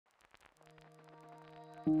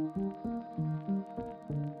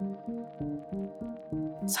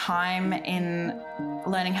Time in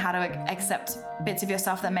learning how to accept bits of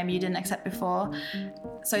yourself that maybe you didn't accept before.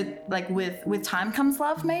 So like with time comes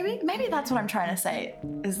love, maybe that's what I'm trying to say,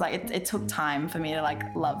 is like it took time for me to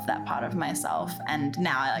like love that part of myself, and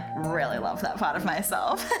now I like really love that part of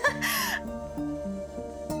myself.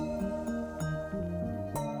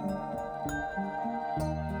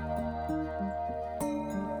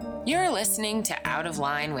 You're listening to Out of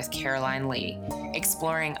Line with Caroline Lee,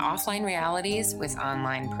 exploring offline realities with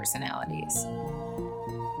online personalities.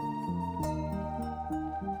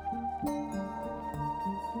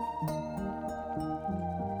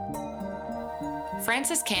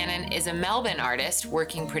 Frances Cannon is a Melbourne artist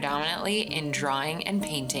working predominantly in drawing and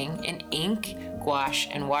painting in ink, gouache,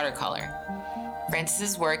 and watercolor.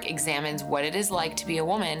 Frances's work examines what it is like to be a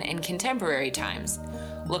woman in contemporary times,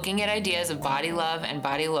 looking at ideas of body love and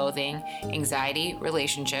body loathing, anxiety,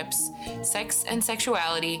 relationships, sex and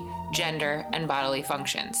sexuality, gender, and bodily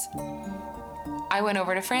functions. I went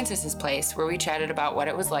over to Frances's place where we chatted about what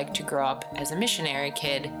it was like to grow up as a missionary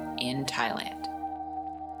kid in Thailand.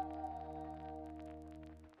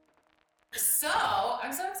 So,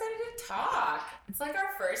 I'm so excited to talk. It's like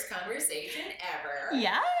our first conversation ever.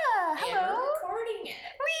 Yeah. And Hello. we're recording it.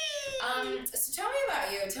 Whee! So tell me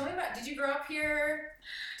about you. Tell me about, did you grow up here?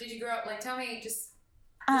 Tell me just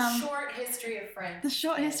the short history of Frances. The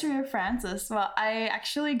short history of Frances. Well, I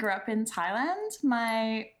actually grew up in Thailand.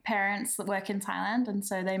 My parents work in Thailand, and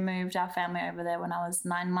so they moved our family over there when I was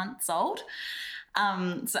 9 months old.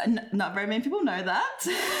 Not very many people know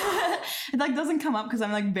that. It like doesn't come up because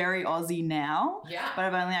I'm like very Aussie now. Yeah. But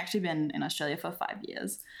I've only actually been in Australia for 5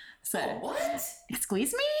 years. So what?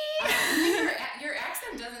 Squeeze me. Your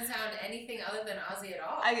accent doesn't sound anything other than Aussie at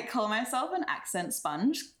all. I call myself an accent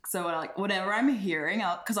sponge. So like whatever I'm hearing,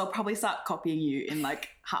 because I'll probably start copying you in like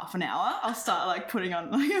half an hour. I'll start like putting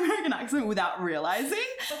on like American accent without realizing.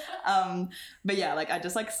 But yeah, like I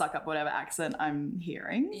just like suck up whatever accent I'm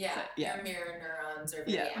hearing. Yeah. So, yeah. Your mirror neurons are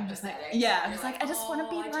very I'm just like, empathetic. I'm just like, I just want to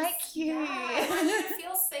be like you. Yeah, I want you to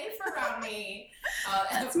feel safe around me.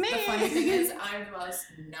 That's the me. The funny thing is, I'm the most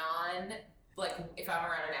if I'm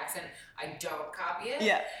around an accent, I don't copy it.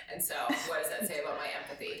 Yeah. And so, what does that say about my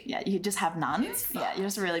empathy? Yeah, you just have none. It's fun. Yeah, you're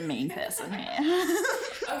just a really mean person here.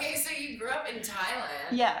 Okay, so you grew up in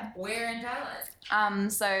Thailand. Yeah. Where in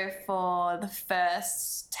Thailand? So for the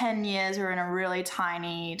first 10 years, we were in a really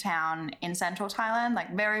tiny town in central Thailand,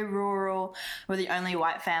 like very rural. We're the only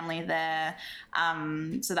white family there.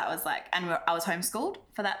 So that was like, and I was homeschooled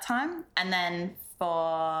for that time. And then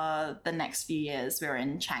for the next few years, we were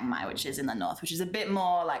in Chiang Mai, which is in the north, which is a bit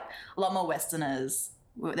more like a lot more Westerners.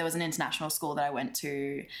 There was an international school that I went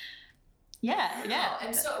to. Yeah.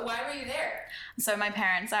 And so why were you there? So my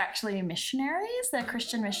parents are actually missionaries. They're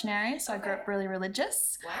Christian missionaries. So I grew up really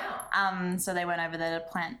religious. Wow. So they went over there to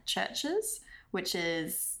plant churches, which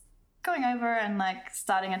is going over and like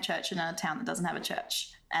starting a church in a town that doesn't have a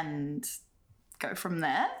church and go from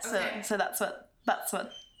there. Okay. So that's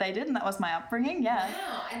what they did, and that was my upbringing. Yeah.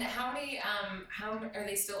 Wow. And how are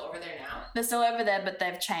they still over there now? They're still over there, but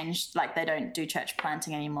they've changed. Like they don't do church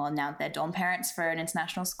planting anymore. Now they're dorm parents for an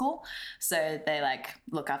international school. So they like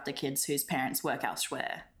look after kids whose parents work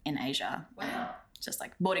elsewhere in Asia. Wow. Just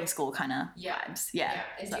like boarding school kind of vibes. Yeah.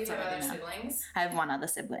 And So do you that's have what I other do now. siblings? I have one other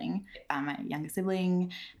sibling. My younger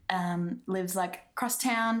sibling lives like across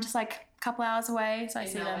town, just like a couple hours away. So I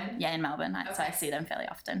see Melbourne? them. Yeah, in Melbourne. So I Okay. see them fairly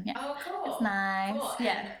often. Yeah. Oh, cool. It's nice. Cool.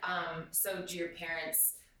 Yeah. And, so do your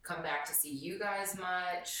parents come back to see you guys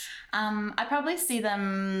much? I probably see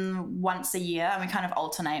them once a year, and we kind of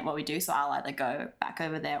alternate what we do. So I'll either go back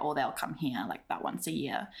over there or they'll come here like about once a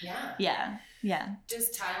year. Yeah. Yeah.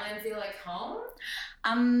 Does Thailand feel like home?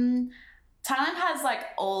 Thailand has like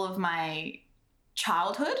all of my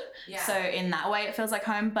childhood. Yeah. So in that way it feels like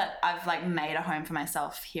home, but I've like made a home for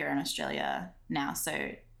myself here in Australia now.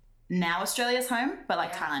 So now Australia's home, but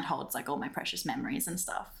like Thailand holds like all my precious memories and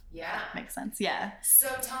stuff. Yeah. Makes sense. Yeah. So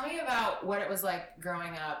tell me about what it was like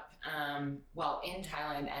growing up, in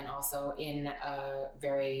Thailand and also in a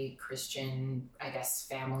very Christian, I guess,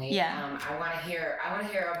 family. Yeah. I want to hear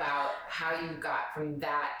about how you got from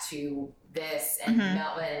that to this and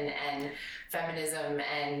Melbourne and feminism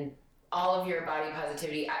and all of your body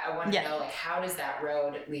positivity. I want to know, like, how does that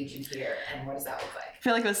road lead you here and what does that look like? I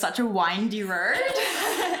feel like it was such a windy road.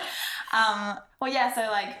 So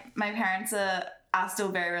like my parents are still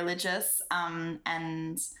very religious, and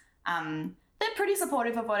they're pretty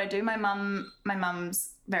supportive of what I do. My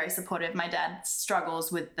mum's very supportive. My dad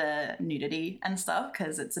struggles with the nudity and stuff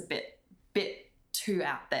because it's a bit too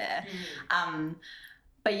out there.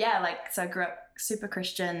 but yeah, like, so I grew up super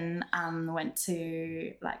Christian, went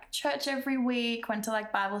to like church every week, went to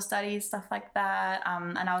like Bible studies, stuff like that.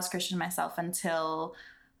 And I was Christian myself until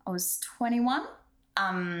I was 21.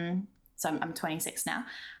 So I'm 26 now,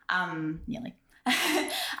 nearly.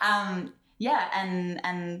 Yeah,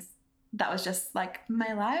 and that was just like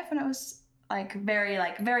my life, and it was like very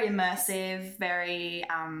immersive, very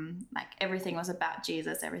like everything was about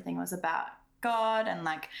Jesus, everything was about God, and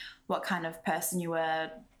like what kind of person you were,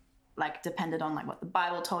 like depended on like what the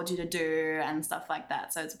Bible told you to do and stuff like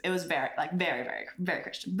that. So it was very very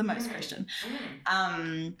Christian, the most Christian.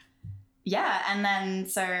 Yeah, and then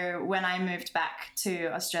so when I moved back to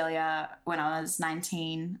Australia when I was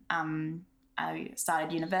 19, I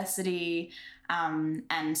started university,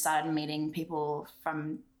 and started meeting people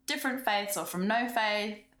from different faiths or from no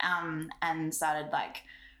faith, and started like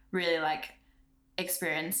really like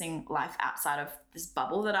experiencing life outside of this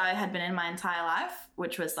bubble that I had been in my entire life,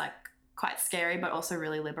 which was like quite scary but also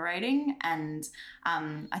really liberating. And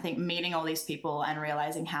I think meeting all these people and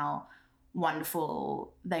realizing how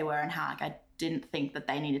wonderful they were, and how like I didn't think that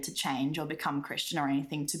they needed to change or become Christian or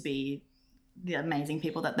anything to be the amazing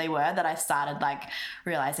people that they were, that I started like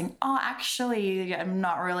realizing, oh, actually I'm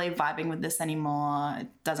not really vibing with this anymore. It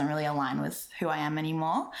doesn't really align with who I am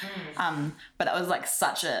anymore. But that was like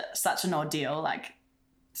such an ordeal, like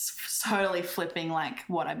totally flipping like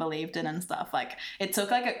what I believed in and stuff. Like it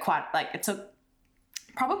took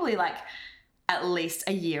probably like at least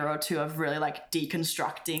a year or two of really like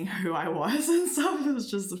deconstructing who I was and stuff. It was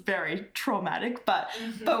just very traumatic, but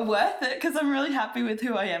worth it, because I'm really happy with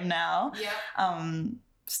who I am now. Yeah.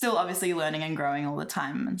 Still obviously learning and growing all the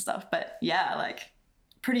time and stuff, but yeah, like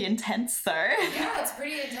pretty intense though. Yeah, it's a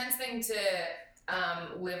pretty intense thing to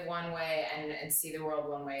live one way and see the world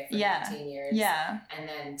one way for 19 years. Yeah. And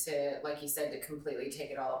then to, like you said, to completely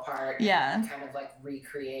take it all apart. Yeah. And kind of like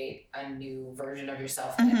recreate a new version of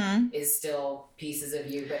yourself that is still pieces of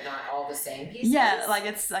you, but not all the same pieces. Yeah, like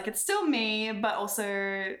it's still me, but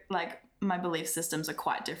also like my belief systems are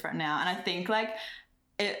quite different now. And I think like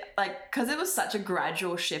it, like, because it was such a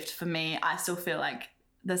gradual shift for me, I still feel like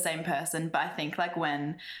the same person. But I think like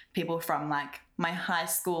when people from like my high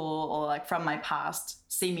school or like from my past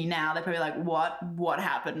see me now, they're probably like, what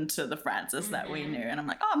happened to the Frances that we knew? And I'm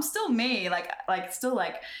like, oh, I'm still me. Like still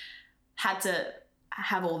like had to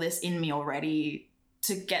have all this in me already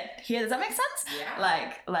to get here. Does that make sense? Yeah.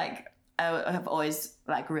 Like I have always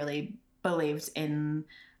like really believed in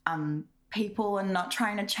people and not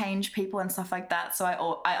trying to change people and stuff like that. So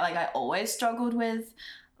I always struggled with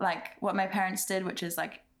like what my parents did, which is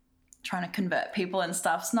like trying to convert people and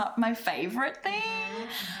stuff. It's not my favorite thing.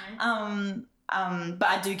 But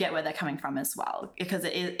I do get where they're coming from as well, because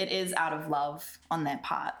it is out of love on their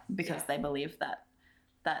part, because they believe that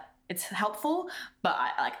it's helpful, but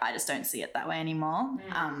I just don't see it that way anymore.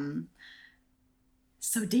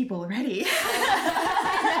 So deep already. I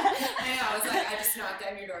know. I was like, I just knocked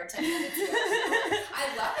on your door 10 minutes ago.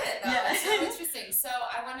 I love it though. Yeah. It's so interesting. So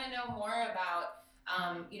I want to know more about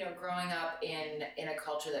growing up in a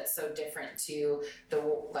culture that's so different to the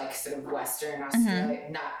like sort of Western Australia,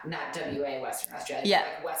 not WA Western Australia,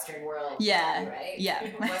 but like Western world, WA,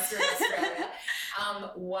 Western Australia.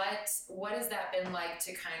 What has that been like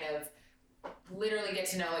to kind of literally get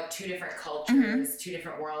to know like two different cultures, two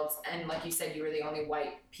different worlds, and like you said, you were the only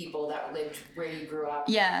white people that lived where you grew up.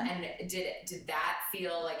 Yeah. And did that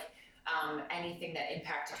feel like anything that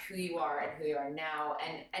impacted who you are and who you are now,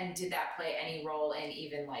 and did that play any role in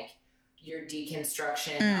even like your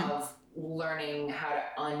deconstruction of learning how to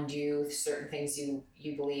undo certain things you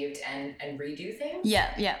believed and redo things?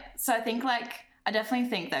 Yeah. So I think like I definitely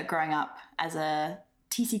think that growing up as a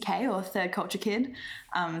TCK or third culture kid,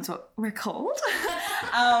 is what we're called.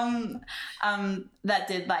 That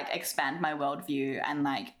did like expand my worldview, and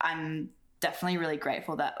like I'm definitely really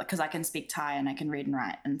grateful that, because I can speak Thai and I can read and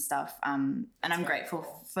write and stuff, and I'm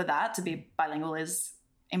grateful for that. To be bilingual is,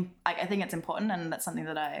 I think it's important, and that's something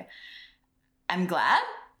that I am glad.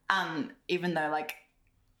 Even though like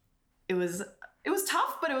it was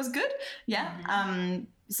tough, but it was good. Yeah.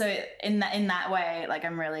 So in that way, like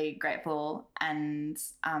I'm really grateful, and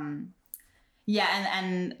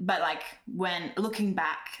but like when looking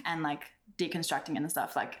back and like deconstructing and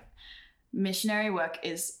stuff, like missionary work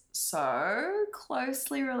is so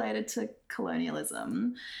closely related to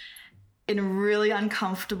colonialism in a really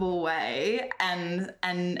uncomfortable way, and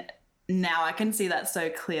now I can see that so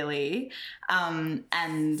clearly,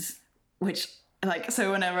 and which like,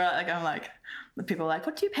 so whenever like I'm like, the people are like,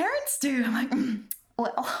 what do your parents do? I'm like,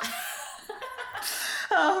 well,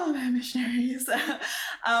 Oh, my missionaries. And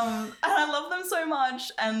I love them so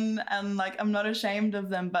much, and like I'm not ashamed of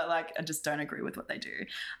them, but like I just don't agree with what they do.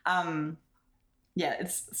 Yeah,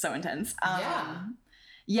 it's so intense.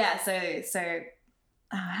 Yeah. So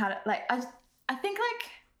how to, like I think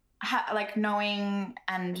like knowing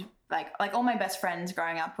and like all my best friends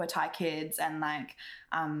growing up were Thai kids, and like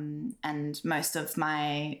and most of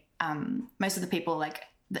the people like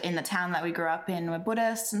in the town that we grew up in were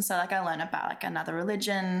Buddhists, and so like I learned about like another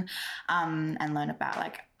religion and learn about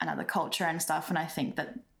like another culture and stuff, and I think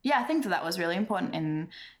that was really important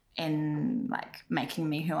in like making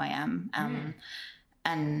me who I am.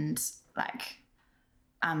 And like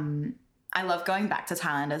I love going back to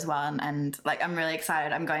Thailand as well, and like I'm really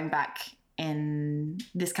excited. I'm going back in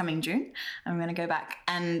this coming June. I'm going to go back,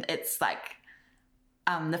 and it's like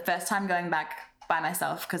the first time going back by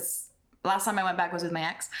myself, because last time I went back was with my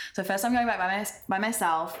ex. So first time going back by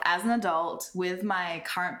myself as an adult with my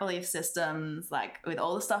current belief systems, like with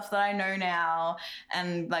all the stuff that I know now,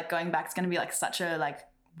 and like going back is going to be like such a like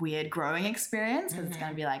weird growing experience, because it's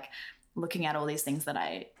going to be like looking at all these things that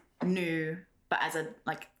I knew, but as a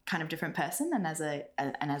like kind of different person, and as a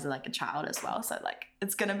like a child as well. So like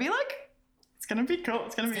it's gonna be cool.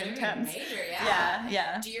 It's gonna be intense. Be major,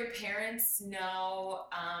 Yeah. Do your parents know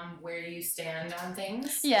where you stand on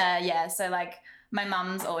things? Yeah. So like my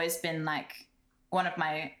mum's always been like one of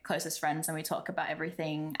my closest friends, and we talk about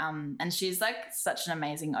everything. And she's like such an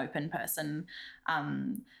amazing open person.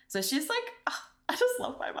 So she's like, I just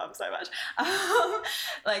love my mum so much.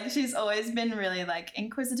 Like she's always been really like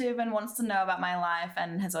inquisitive and wants to know about my life,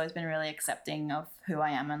 and has always been really accepting of who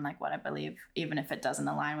I am and like what I believe, even if it doesn't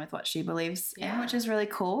align with what she believes in, which is really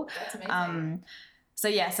cool. That's amazing.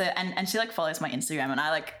 So and she like follows my Instagram, and I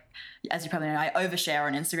like, as you probably know, I overshare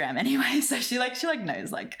on Instagram anyway. So she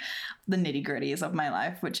knows like the nitty gritties of my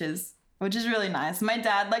life, which is really nice. My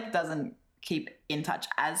dad like doesn't keep in touch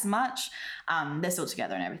as much. They're still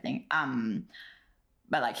together and everything.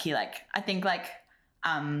 But like he like, I think like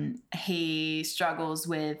he struggles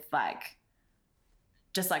with like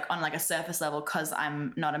just like on like a surface level, because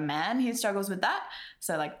I'm not a man, he struggles with that.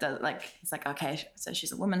 So like he's like, okay, so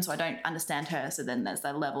she's a woman, so I don't understand her. So then there's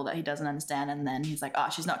that level that he doesn't understand, and then he's like, oh,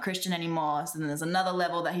 she's not Christian anymore. So then there's another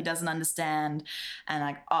level that he doesn't understand, and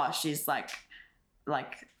like, oh, she's like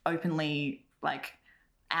openly like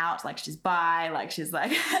out, like she's bi, like she's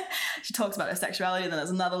like she talks about her sexuality. Then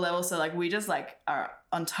there's another level, so like we just like are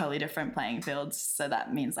on totally different playing fields. So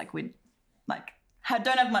that means like we like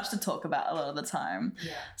don't have much to talk about a lot of the time.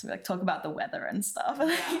 So we like talk about the weather and stuff.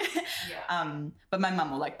 But my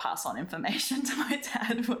mum will like pass on information to my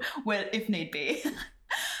dad where if need be.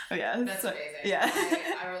 That's amazing.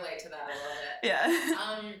 I relate to that a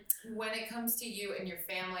little bit. When it comes to you and your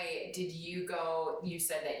family, did you go, you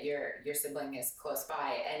said that your sibling is close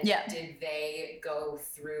by, and did they go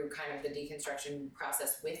through kind of the deconstruction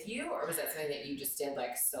process with you, or was that something that you just did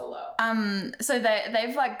like solo? So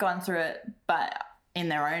they've like gone through it, but in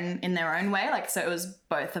their own way. Like, so it was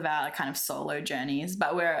both of our kind of solo journeys,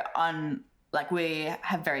 but we're on, like, we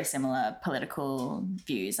have very similar political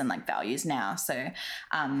views and like values now. So,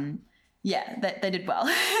 they did well.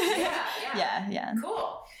 Yeah.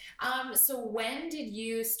 Cool. So when did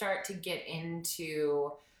you start to get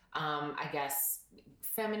into, I guess,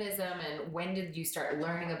 feminism, and when did you start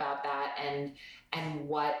learning about that, and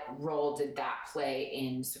what role did that play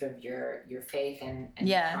in sort of your faith and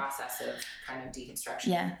the process of kind of deconstruction?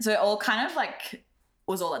 Yeah. So it all kind of like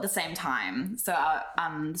was all at the same time. So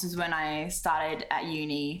this is when I started at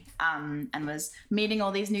uni and was meeting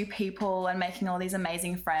all these new people and making all these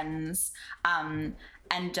amazing friends. And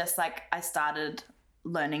just like I started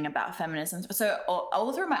learning about feminism. So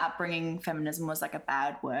all through my upbringing, feminism was like a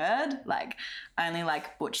bad word. Like only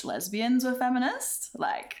like butch lesbians were feminist.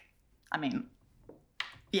 Like, I mean,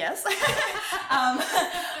 yes.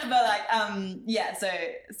 But like,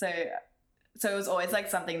 so it was always like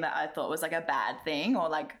something that I thought was like a bad thing, or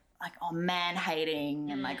like man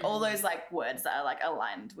hating, and like all those like words that are like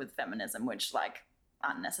aligned with feminism, which like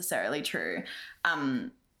aren't necessarily true.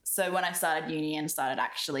 So when I started uni and started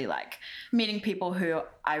actually like meeting people who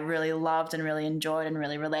I really loved and really enjoyed and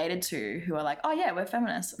really related to, who are like, oh yeah, we're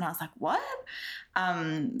feminists. And I was like, what?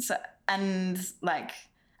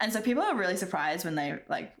 So people are really surprised when they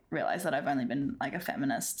like realize that I've only been like a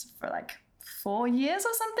feminist for like 4 years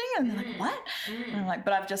or something. And they're like, what? And I'm like,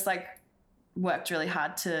 but I've just like worked really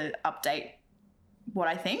hard to update what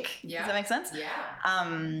I think. Does that make sense?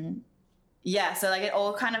 So like it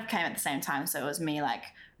all kind of came at the same time. So it was me like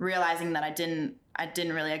realizing that I didn't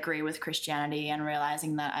really agree with Christianity, and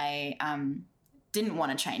realizing that I didn't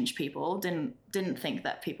want to change people, didn't think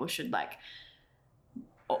that people should like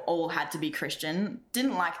all had to be Christian.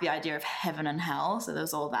 Didn't like the idea of heaven and hell, so there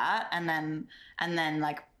was all that. And then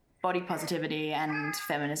like body positivity and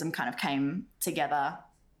feminism kind of came together.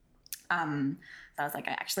 So I was like,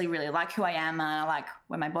 I actually really like who I am, and I like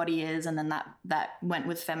where my body is, and then that went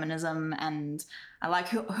with feminism, and I like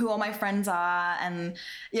who all my friends are, and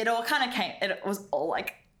it all kind of came. It was all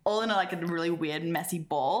in a really weird, messy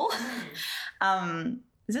ball.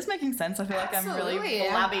 Is this making sense? I feel like Absolutely, I'm really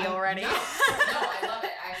blabby already. No, I love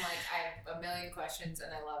it. I have a million questions,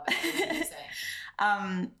 and I love everything you're saying.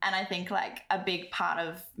 And I think like a big part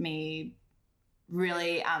of me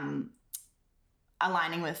really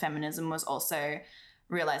aligning with feminism was also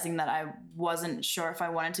realizing that I wasn't sure if I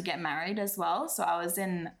wanted to get married as well. So I was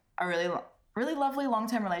in a really lovely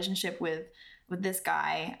long-term relationship with this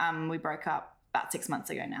guy. We broke up about 6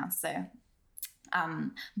 months ago now. So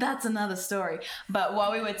that's another story. But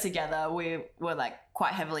while we were together, we were like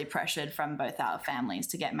quite heavily pressured from both our families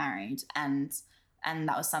to get married. And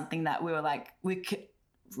that was something that we were like,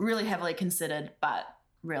 really heavily considered, but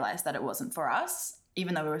realized that it wasn't for us,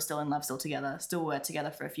 even though we were still in love, still were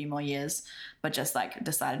together for a few more years, but just like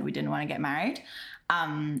decided we didn't want to get married.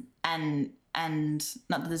 And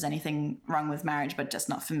not that there's anything wrong with marriage, but just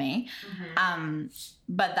not for me. Mm-hmm.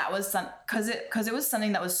 But that was because it was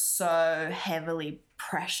something that was so heavily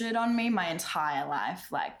pressured on me my entire life.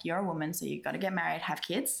 Like, you're a woman, so you got to get married, have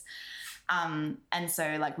kids. And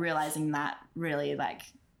so like realizing that really like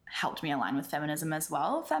helped me align with feminism as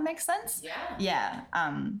well, if that makes sense. Yeah. Yeah.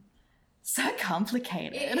 So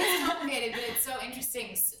complicated. It is complicated, but it's so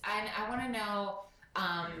interesting. And I want to know,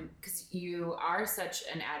 because you are such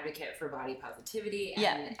an advocate for body positivity,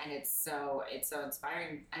 and it's so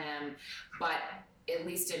inspiring. But at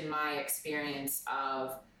least in my experience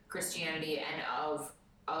of Christianity and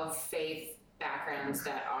of faith backgrounds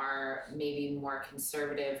that are maybe more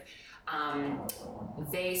conservative,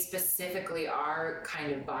 they specifically are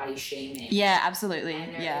kind of body shaming. Yeah, absolutely.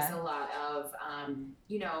 And there is a lot of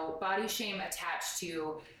body shame attached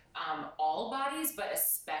to all bodies, but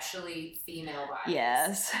especially female bodies.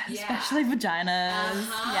 Yes, especially vaginas.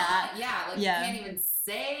 Like you can't even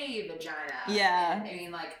say vagina. Yeah. I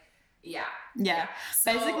mean, like, yeah.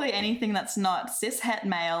 So, basically anything that's not cis-het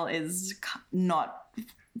male is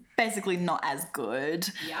basically not as good.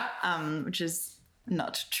 Yeah. Which is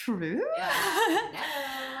not true. No.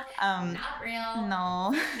 Not real.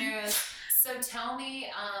 No. News. So tell me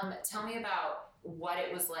about what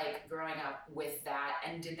it was like growing up with that,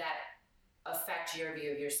 and did that affect your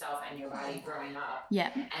view of yourself and your body growing up? Yeah.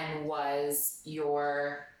 And was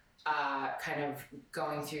your kind of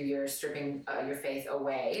going through your stripping your faith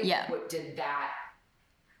away? Yeah. Did that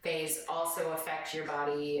phase also affect your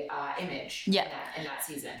body image? Yeah. In that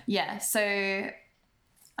season? Yeah. So,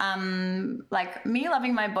 like, me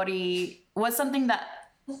loving my body was something that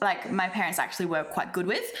like my parents actually were quite good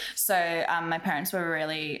with. So my parents were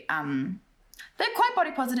really they're quite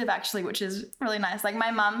body positive actually, which is really nice. Like, my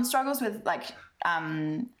mum struggles with like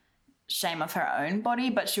shame of her own body,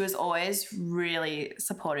 but she was always really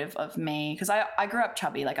supportive of me because I grew up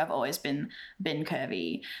chubby. Like, I've always been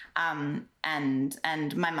curvy, and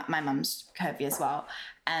my mum's curvy as well,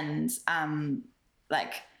 and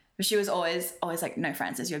like, she was always like, no,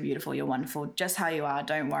 Frances, you're beautiful, you're wonderful, just how you are.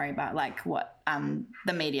 Don't worry about like what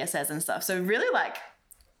the media says and stuff. So really like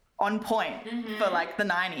on point for like the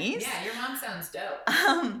 90s. Yeah, your mom sounds dope.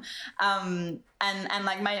 And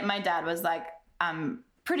like my dad was like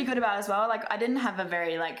pretty good about it as well. Like, I didn't have a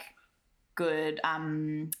very like good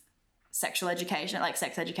sex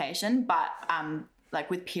education, but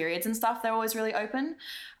like with periods and stuff, they're always really open.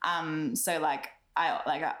 So like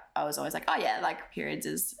I was always like, oh yeah, like periods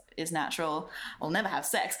is natural. We'll never have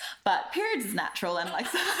sex, but periods is natural, and like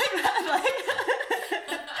stuff like that. Like,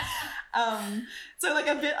 so like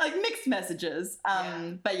a bit like mixed messages.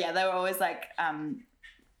 But yeah, they were always like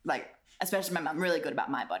especially my mum, really good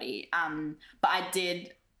about my body. But I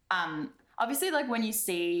did obviously, like, when you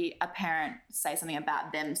see a parent say something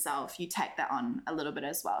about themselves, you take that on a little bit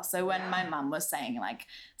as well. So when my mum was saying like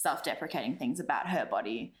self-deprecating things about her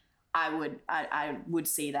body, I would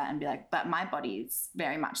see that and be like, but my body's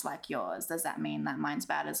very much like yours. Does that mean that mine's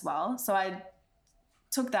bad as well? So I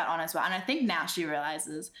took that on as well. And I think now she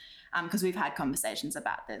realizes, because we've had conversations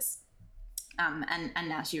about this, and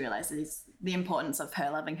now she realizes the importance of her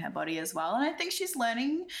loving her body as well. And I think she's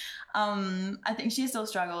learning. I think she still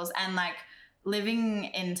struggles. And like living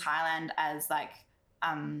in Thailand as like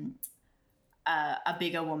a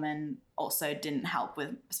bigger woman also didn't help with,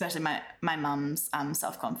 especially my mum's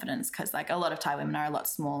self-confidence, because like a lot of Thai women are a lot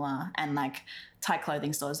smaller, and like Thai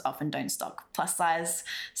clothing stores often don't stock plus size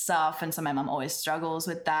stuff, and so my mum always struggles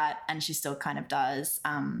with that, and she still kind of does,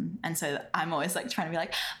 and so I'm always like trying to be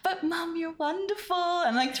like, but mum, you're wonderful,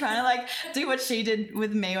 and like trying to like do what she did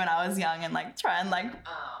with me when I was young, and like try and like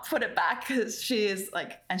put it back, because she is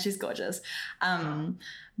like, and she's gorgeous,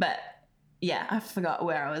 but yeah, I forgot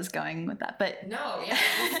where I was going with that, but no, yeah,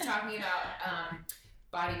 we're just talking about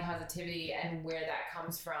body positivity and where that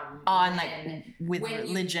comes from. And like with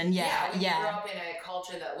religion, when you grew up in a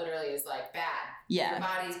culture that literally is like bad. Yeah, your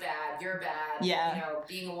body's bad, you're bad. Yeah, you know,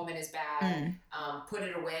 being a woman is bad. Put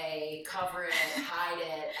it away, cover it, hide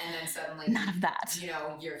it, and then suddenly none of that. You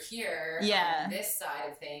know, you're here. Yeah, on this side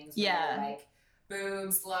of things. Where you're like,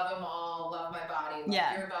 boobs, love them all, love my body,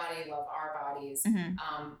 love your body, love our bodies.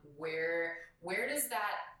 Where does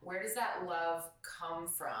that love come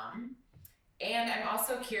from? And I'm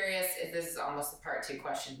also curious if this is almost a part 2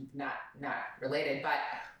 question, not related, but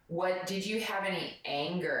what did you have any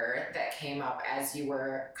anger that came up as you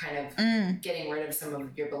were kind of getting rid of some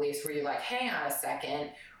of your beliefs? Were you like, hang on a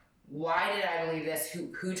second, why did I believe this?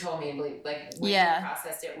 Who told me to believe? Like when you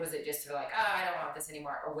processed it, was it just like, oh, I don't want this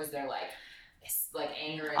anymore, or was there like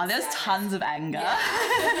anger? And there's sadness? Tons of anger.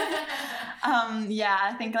 Yeah.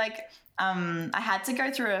 I think like I had to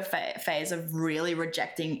go through a phase of really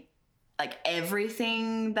rejecting like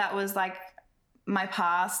everything that was like my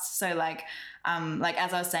past. So like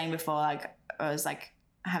as I was saying before, like I was like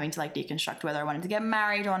having to like deconstruct whether I wanted to get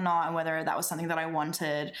married or not, and whether that was something that I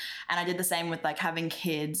wanted. And I did the same with like having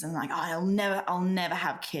kids, and like, oh, I'll never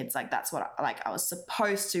have kids. Like that's what I was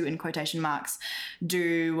supposed to, in quotation marks,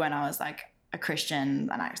 do when I was like a Christian,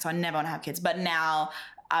 and so I never want to have kids. But now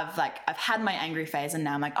I've had my angry phase, and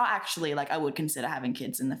now I'm like, oh, actually, like I would consider having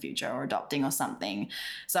kids in the future or adopting or something.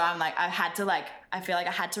 So I'm like, I feel like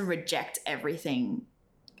I had to reject everything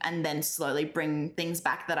and then slowly bring things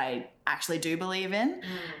back that I actually do believe in,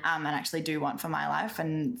 and actually do want for my life,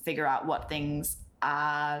 and figure out what things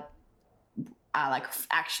are like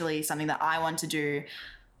actually something that I want to do,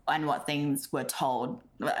 and what things were told,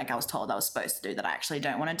 like I was told I was supposed to do, that I actually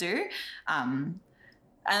don't want to do.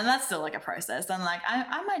 And that's still like a process. And like,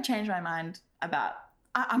 I might change my mind about,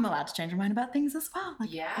 I'm allowed to change my mind about things as well.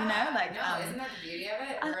 Like, you know, like, isn't that the beauty of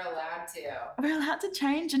it? We're allowed to. We're allowed to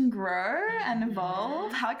change and grow and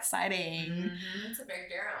evolve. How exciting. It's a big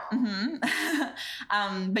deal.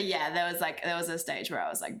 But yeah, there was a stage where I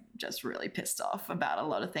was like just really pissed off about a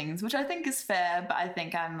lot of things, which I think is fair, but I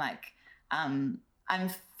think I'm like, I'm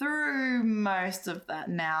through most of that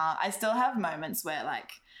now. I still have moments where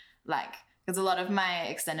like, because a lot of my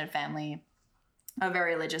extended family are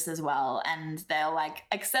very religious as well, and they'll like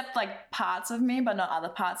accept like parts of me but not other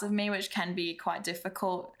parts of me, which can be quite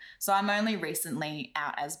difficult. So I'm only recently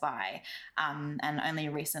out as bi, and only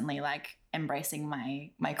recently like embracing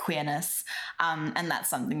my queerness, and that's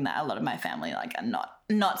something that a lot of my family like are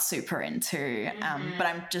not super into, but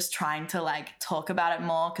I'm just trying to like talk about it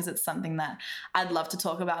more, because it's something that I'd love to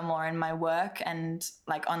talk about more in my work and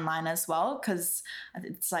like online as well, because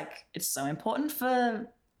it's like it's so important for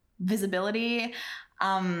visibility,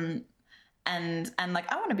 and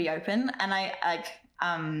like I want to be open. And I like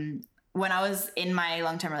when I was in my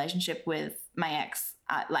long-term relationship with my ex,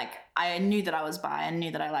 like I knew that I was bi and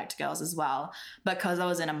knew that I liked girls as well. Because I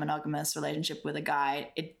was in a monogamous relationship with a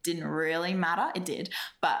guy, it didn't really matter. It did,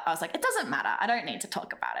 but I was like, it doesn't matter, I don't need to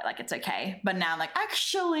talk about it, like it's okay. But now I'm like,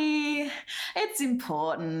 actually it's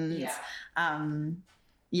important.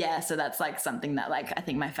 So that's like something that like I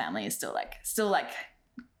think my family is still like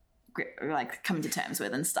coming to terms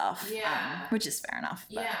with and stuff, which is fair enough,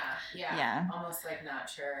 but almost like not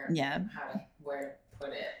sure where to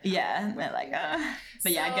put it, they're like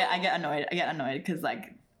but yeah, I get annoyed because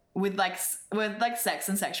like with sex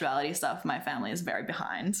and sexuality stuff, my family is very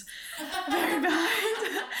behind.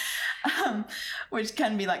 Which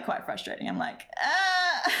can be like quite frustrating. I'm like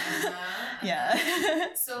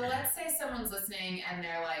So let's say someone's listening and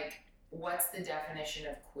they're like, what's the definition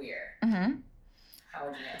of queer? How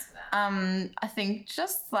would you answer that? I think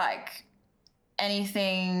just like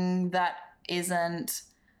anything that isn't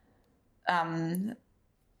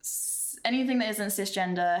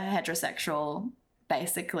cisgender, heterosexual,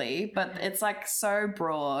 basically. But it's like so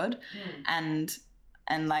broad, and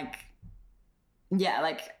like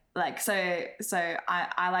so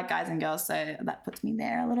I like guys and girls, so that puts me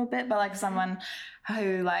there a little bit. But like someone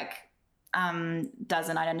who like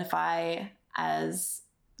doesn't identify as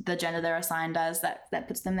the gender they're assigned as, that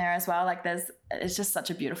puts them there as well. Like it's just such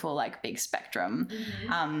a beautiful like big spectrum,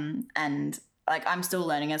 and like I'm still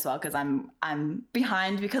learning as well because I'm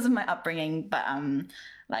behind because of my upbringing, but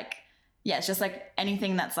like yeah, it's just like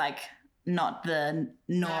anything that's like not the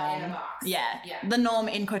norm. Not in a box. Yeah, the norm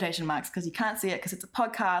in quotation marks because you can't see it because it's a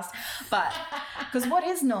podcast, but because what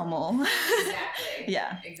is normal? Exactly.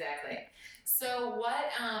 Yeah. Exactly. So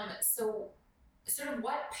what sort of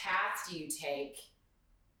what path do you take?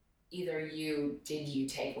 Either did you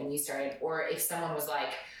take when you started, or if someone was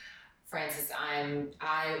like, Frances,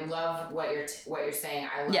 I love what you're saying.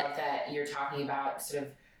 I love that you're talking about sort of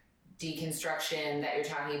deconstruction, that you're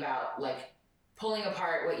talking about like pulling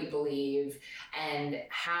apart what you believe, and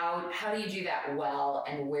how do you do that well,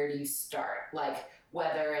 and where do you start? Like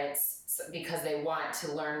whether it's because they want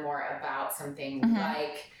to learn more about something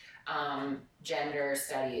like gender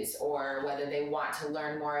studies, or whether they want to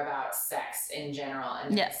learn more about sex in general,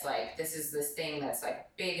 and it's like this thing that's like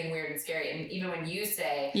big and weird and scary, and even when you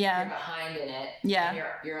say you're behind in it, and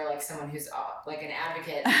you're like someone who's like an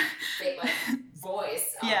advocate, like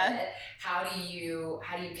voice of it, how do you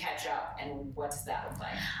catch up, and what does that look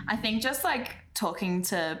like? I think just like talking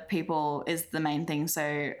to people is the main thing.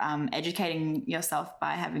 So educating yourself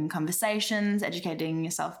by having conversations, educating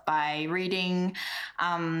yourself by reading,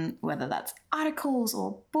 whether that's articles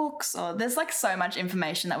or books, or there's like so much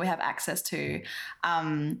information that we have access to,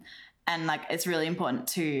 and like it's really important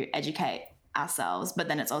to educate ourselves, but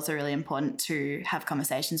then it's also really important to have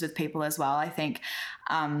conversations with people as well, I think.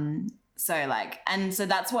 So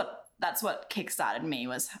that's what kickstarted me,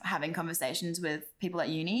 was having conversations with people at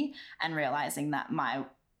uni and realizing that my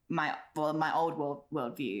old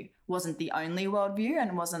worldview wasn't the only worldview,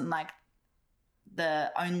 and wasn't like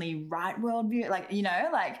the only right worldview, like, you know,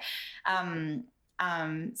 like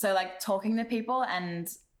so like talking to people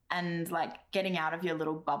and like getting out of your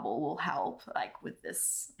little bubble will help, like with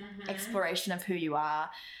this exploration of who you are.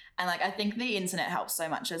 And like I think the internet helps so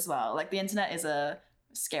much as well. Like the internet is a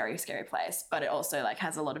scary place, but it also like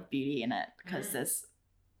has a lot of beauty in it, because there's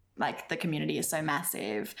like the community is so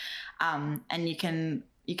massive, and you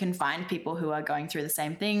can find people who are going through the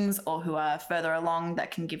same things, or who are further along,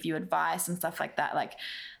 that can give you advice and stuff like that. Like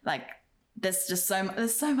there's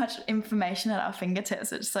so much information at our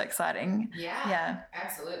fingertips, which is so exciting. Yeah,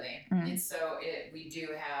 absolutely. And so we do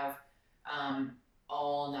have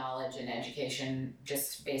all knowledge and education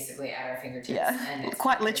just basically at our fingertips. And it's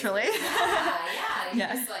quite literally. You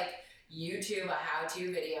just like YouTube a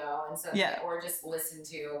how-to video and something, or just listen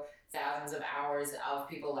to thousands of hours of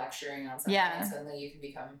people lecturing on something, and suddenly you can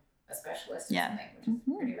become a specialist in something, which is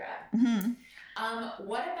pretty rad.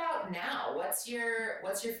 What about now? What's your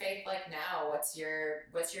faith like now? What's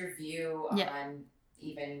your view on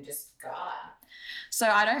even just God? So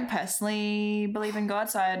I don't personally believe in God,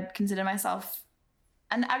 so I'd consider myself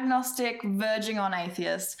an agnostic verging on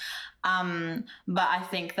atheist. But I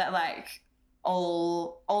think that like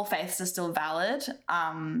all faiths are still valid.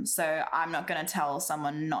 So I'm not going to tell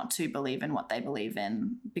someone not to believe in what they believe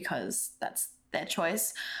in, because that's their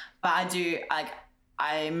choice. But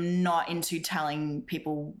I'm not into telling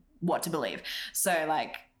people what to believe. So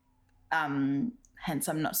like, hence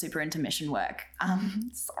I'm not super into mission work.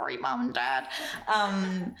 Sorry, mom and dad.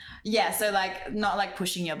 So like not like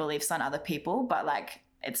pushing your beliefs on other people, but like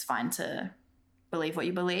it's fine to believe what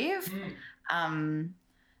you believe. And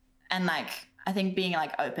like I think being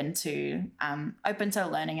like open to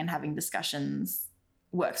learning and having discussions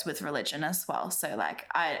works with religion as well. So like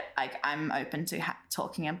I'm open to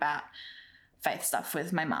talking about faith stuff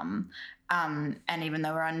with my mum. And even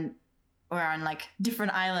though we're on like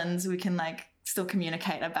different islands, we can like still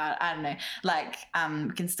communicate about, I don't know, like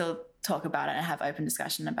we can still talk about it and have open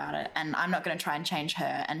discussion about it. And I'm not going to try and change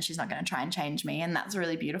her, and she's not going to try and change me, and that's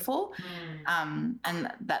really beautiful.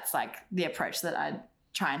 And that's like the approach that I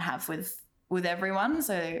try and have with everyone.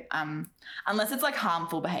 So unless it's like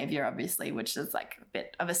harmful behavior, obviously, which is like a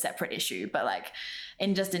bit of a separate issue, but like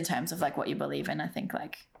in terms of like what you believe in, I think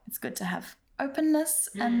like it's good to have openness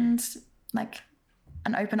and like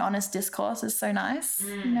an open, honest discourse is so nice,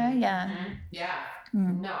 you know?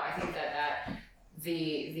 No, I think that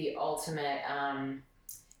the ultimate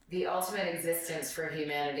existence for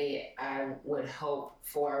humanity, I would hope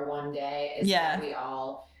for one day, is that we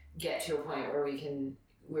all get to a point where we can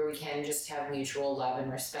just have mutual love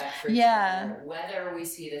and respect for each other, whether we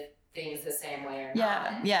see the things the same way or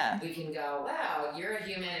not. We can go, wow, you're a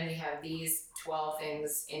human and we have these 12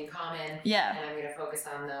 things in common, and I'm going to focus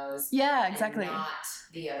on those. Exactly. And not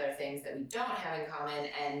the other things that we don't have in common,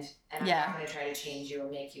 and I'm not going to try to change you or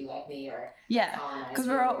make you like me or colonize because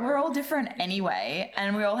you. we're all different anyway,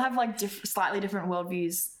 and we all have like slightly different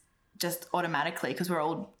worldviews just automatically because we're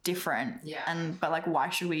all different. Yeah. But like, why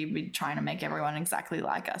should we be trying to make everyone exactly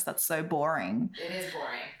like us? That's so boring. It is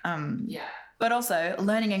boring. Yeah. But also,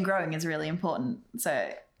 learning and growing is really important.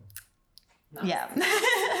 So, no. Yeah.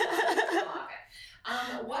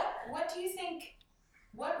 What do you think?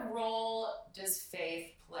 What role does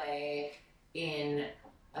faith play in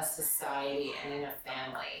a society and in a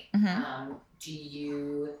family? Mm-hmm. Do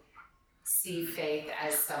you see faith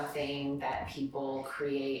as something that people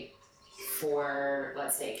create for,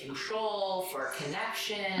 let's say, control, for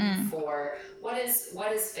connection, for what is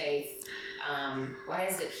faith? Why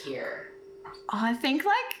is it here? I think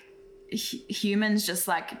like humans just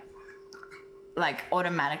like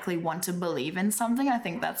automatically want to believe in something. I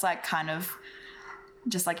think that's like kind of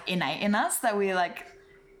just like innate in us, that we like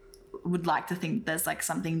would like to think there's like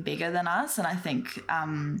something bigger than us. And I think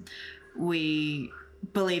we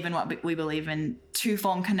believe in what we believe in to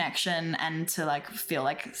form connection and to like feel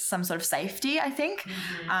like some sort of safety, I think.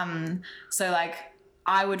 So like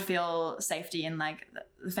I would feel safety in like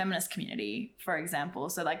the feminist community, for example.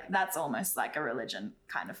 So like that's almost like a religion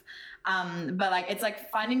kind of. But like it's like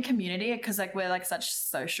finding community, because like we're like such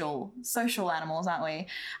social animals, aren't we?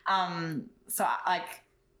 So like,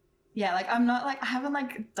 yeah, like I'm not like, I haven't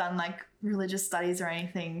like done like religious studies or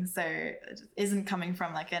anything, so it isn't coming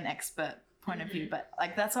from like an expert point of view, but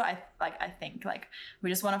like that's what I think like we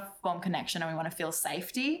just want to form connection and we want to feel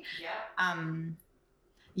safety.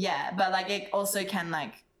 Yeah, but like it also can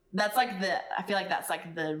like, that's like I feel like that's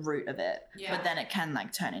like the root of it. But then it can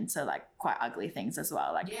like turn into like quite ugly things as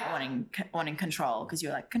well, like wanting control, because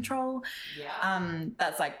you're like control.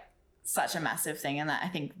 That's like such a massive thing, and that I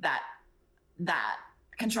think that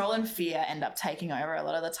control and fear end up taking over a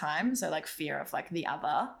lot of the time. So like fear of like the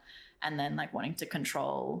other, and then like wanting to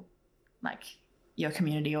control like your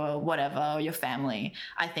community or whatever, or your family,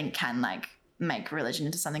 I think can like make religion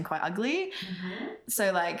into something quite ugly.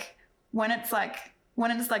 So like when it's like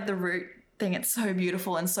the root thing, it's so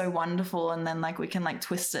beautiful and so wonderful, and then like we can like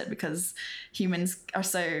twist it because humans are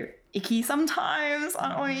so icky sometimes,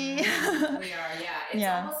 aren't we? We are, yeah. It's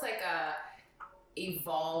almost like a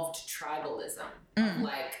evolved tribalism of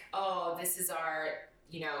like, oh, this is our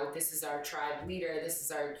tribe leader, this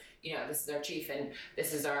is our chief, and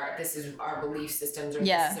this is our belief systems, or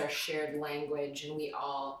this is our shared language, and we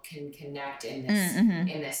all can connect in this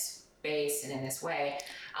in this space and in this way.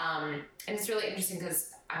 And it's really interesting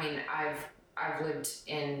because I mean I've lived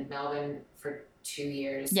in Melbourne for 2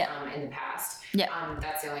 years in the past.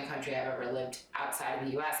 That's the only country I've ever lived outside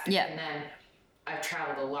of the US. And then I've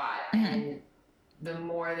traveled a lot, and the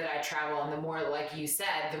more that I travel, and the more, like you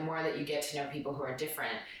said, the more that you get to know people who are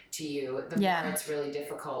different to you, the more it's really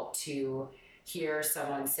difficult to hear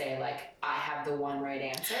someone say like, I have the one right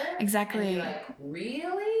answer. Exactly. And you're like,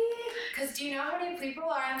 really? Because do you know how many people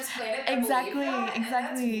are on this planet that Exactly. believe that? And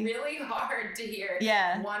that's really hard to hear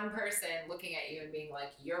one person looking at you and being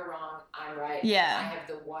like, you're wrong, I'm right. I have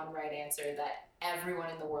the one right answer that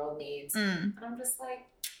everyone in the world needs. And I'm just like,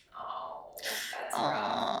 oh, that's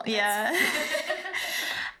wrong. Yeah.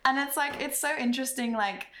 And it's like, it's so interesting,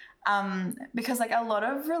 like, because like a lot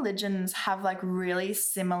of religions have like really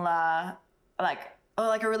similar, like, or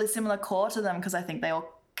like a really similar core to them, because I think they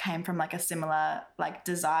all came from like a similar like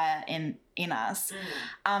desire in us.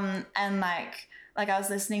 And like I've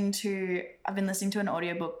been listening to an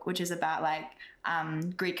audiobook which is about like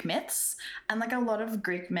Greek myths, and like a lot of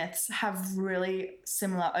Greek myths have really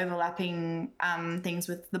similar overlapping things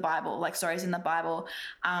with the Bible, like stories in the Bible,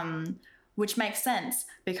 which makes sense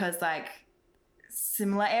because like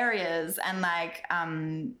similar areas and like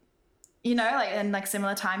like in like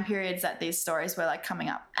similar time periods that these stories were like coming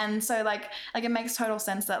up. And so like it makes total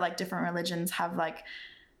sense that like different religions have like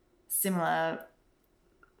similar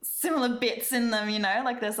bits in them,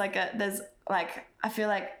 like there's like I feel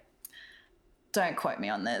like, don't quote me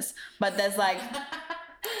on this, but there's like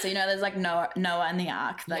so there's like Noah and the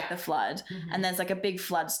ark, like the flood, and there's like a big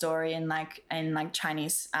flood story in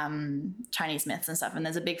Chinese myths and stuff, and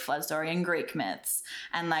there's a big flood story in Greek myths,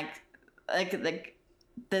 and like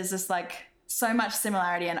there's just like so much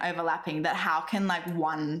similarity and overlapping that how can like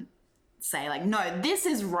one say like, no, this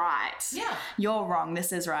is right, you're wrong,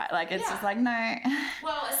 this is right, like it's just like, no.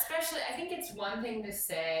 Well, especially I think it's one thing to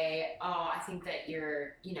say, oh, I think that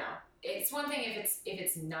you're, it's one thing if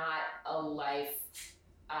it's not a life,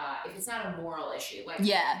 if it's not a moral issue, like,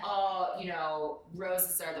 oh,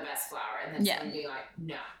 roses are the best flower, and then someone being like,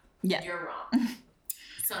 no, you're wrong,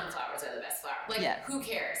 sunflowers are the best flower, like who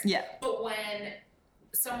cares? But when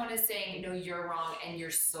someone is saying, no, you're wrong, and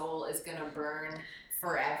your soul is gonna burn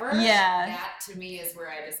forever, that to me is where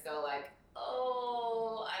I just go like,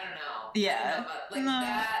 oh, I don't know. Yeah. I don't know about, like, No.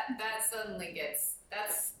 that suddenly gets,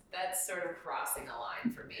 that's sort of crossing a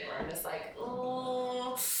line for me where I'm just like,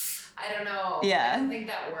 oh, I don't know. Yeah. I don't think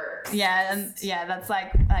that works. Yeah, and yeah, that's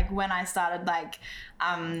like when I started like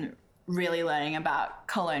really learning about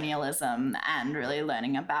colonialism and really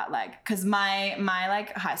learning about like, because my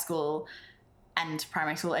like high school and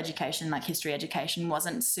primary school education, like history education,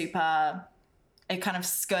 wasn't super, it kind of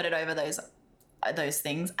skirted over those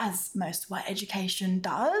things, as most white education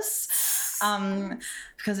does,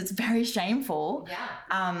 because it's very shameful.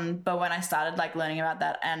 Yeah. But when I started like learning about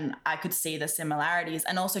that, and I could see the similarities,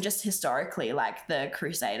 and also just historically, like the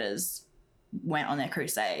Crusaders went on their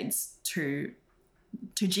crusades to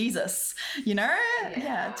Jesus, you know?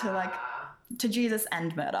 Yeah, to Jesus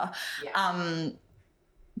and murder. Yeah.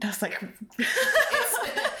 That's like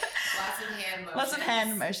lots of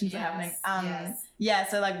hand motions are happening. Yes. Yeah,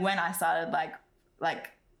 so like when I started like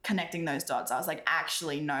connecting those dots, I was like,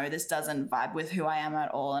 actually, no, this doesn't vibe with who I am at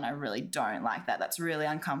all, and I really don't like that. That's really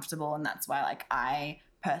uncomfortable, and that's why like I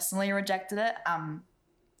personally rejected it.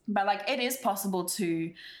 But like it is possible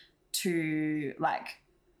to like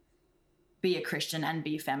be a Christian and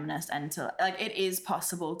be feminist, and to like it is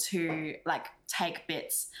possible to like take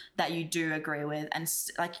bits that you do agree with and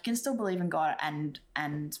like you can still believe in God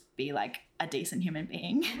and be like a decent human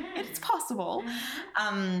being. It's possible.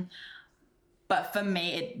 But for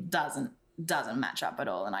me it doesn't match up at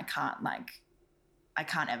all, and I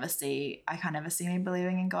can't ever see me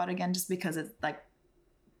believing in God again, just because it's like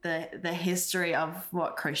the history of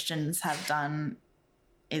what Christians have done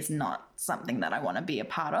is not something that I want to be a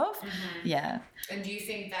part of. Yeah. And do you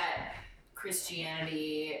think that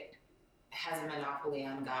Christianity has a monopoly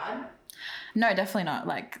on God? No, definitely not.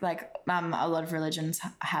 Like a lot of religions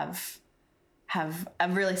have a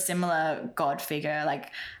really similar God figure,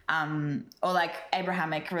 like or like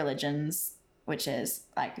Abrahamic religions, which is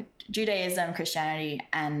like Judaism, Christianity,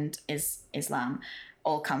 and Islam,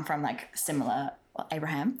 all come from like similar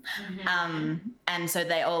Abraham. And so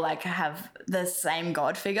they all like have the same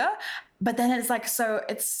God figure, but then it's like, so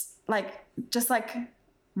it's like just like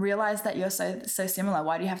realize that you're so similar.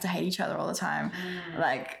 Why do you have to hate each other all the time?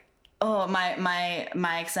 Like, oh,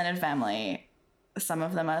 my extended family, some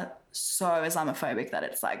of them are so Islamophobic that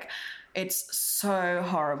it's like it's so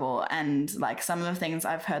horrible, and like some of the things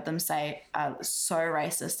I've heard them say are so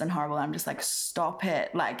racist and horrible. I'm just like, stop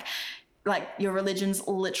it. Like your religions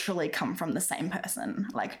literally come from the same person.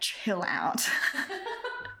 Like, chill out.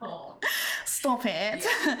 Oh. Stop it.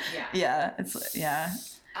 Yeah. It's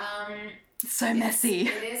so messy.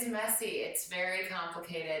 It is messy. It's very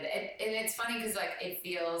complicated. And it's funny because like it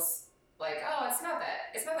feels like, oh, it's not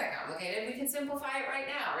that complicated. We can simplify it right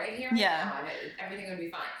now, right here, right now, and everything would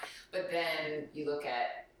be fine. But then you look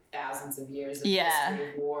at thousands of years of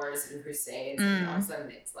history of wars and crusades, and all of a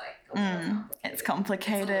sudden it's like it's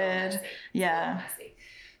complicated. It's a little messy.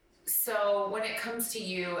 So when it comes to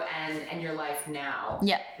you and your life now,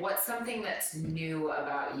 what's something that's new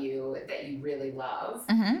about you that you really love,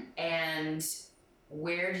 and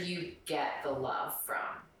where do you get the love from?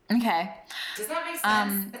 Okay. Does that make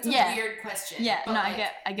sense? That's a weird question. Yeah, but no,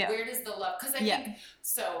 like, I get. Where does the love? Because I think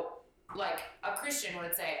so. Like a Christian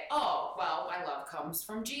would say, "Oh, well, my love comes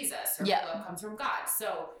from Jesus, or my love comes from God."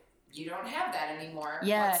 So you don't have that anymore.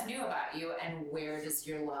 What's new about you, and where does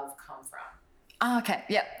your love come from? Okay.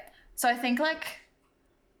 Yep. So I think like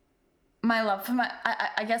my love for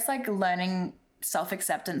I guess like learning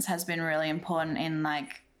self-acceptance has been really important in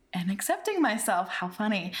like and accepting myself. How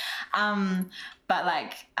funny. But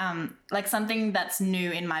like something that's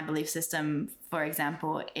new in my belief system, for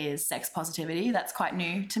example, is sex positivity. That's quite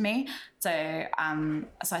new to me. So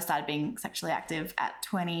I started being sexually active at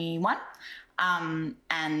 21.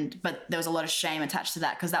 But there was a lot of shame attached to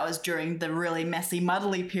that because that was during the really messy,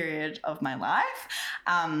 muddly period of my life.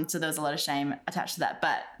 So there was a lot of shame attached to that.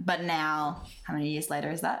 But now, how many years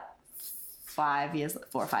later is that? 4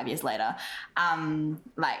 or 5 years later,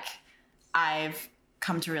 like I've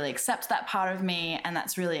come to really accept that part of me, and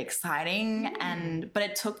that's really exciting. But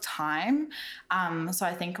it took time. So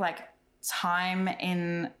I think like time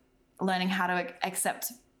in learning how to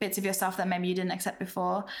accept bits of yourself that maybe you didn't accept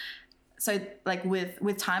before. So like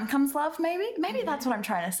with time comes love, maybe that's what I'm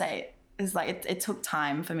trying to say, is like it took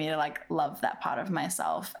time for me to like love that part of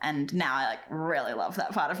myself, and now I like really love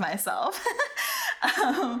that part of myself.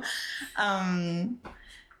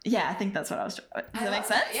 Yeah, I think that's what I was trying. Does that make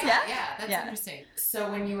sense? Yeah, that's interesting.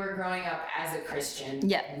 So when you were growing up as a Christian,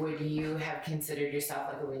 would you have considered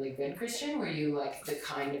yourself like a really good Christian? Were you like the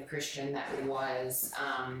kind of Christian that was,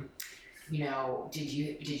 did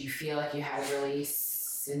you feel like you had a really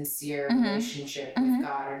sincere relationship with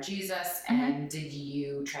God or Jesus? And did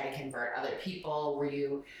you try to convert other people? Were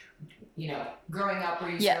you, growing up, were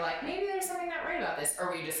you sort of like, maybe there's something not right about this? Or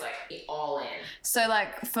were you just like all in? So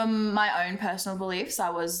like for my own personal beliefs,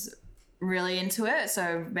 I was really into it.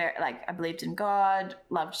 So like I believed in God,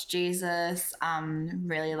 loved Jesus,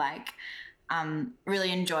 really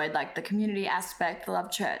enjoyed like the community aspect,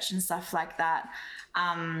 loved church and stuff like that.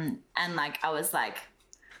 And like I was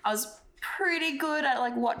pretty good at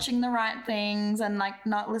like watching the right things and like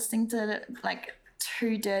not listening to like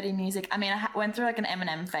too dirty music. I mean, I went through like an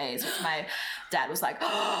Eminem phase, which my dad was like,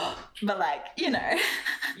 oh, but like,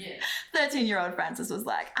 13-year-old Frances was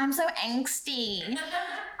like, I'm so angsty.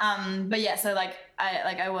 But yeah, so like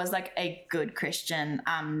I was like a good Christian,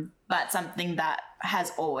 but something that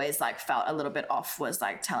has always like felt a little bit off was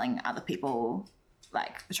like telling other people,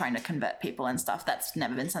 like trying to convert people and stuff. That's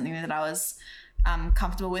never been something that I was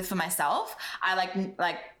comfortable with for myself. I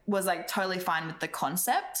like was like totally fine with the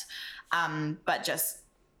concept, but just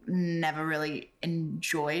never really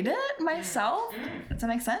enjoyed it myself. Does that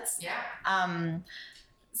make sense? Yeah.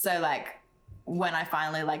 So like when I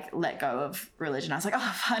finally like let go of religion, I was like,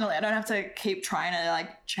 oh, finally, I don't have to keep trying to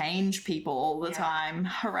like change people all the time.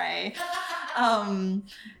 Hooray.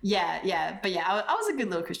 Yeah. But yeah, I was a good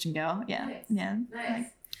little Christian girl. Yeah. Nice. Yeah. Nice.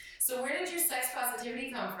 Like, so where did your sex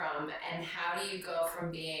positivity come from, and how do you go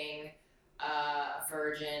from being a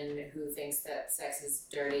virgin who thinks that sex is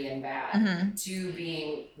dirty and bad to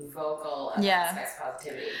being vocal about sex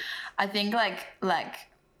positivity? I think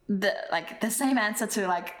the same answer to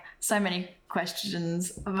like so many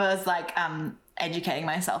questions was like educating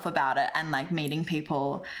myself about it and like meeting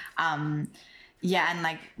people. And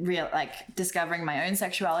like discovering my own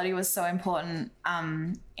sexuality was so important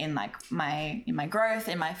in like my growth,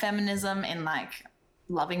 in my feminism, in like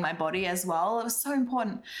loving my body as well. It was so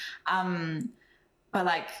important. But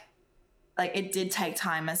like it did take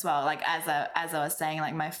time as well. Like as I was saying,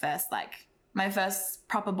 like my first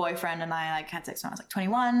proper boyfriend and I like had sex when I was like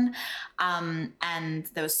 21. And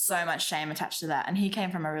there was so much shame attached to that. And he came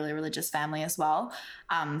from a really religious family as well.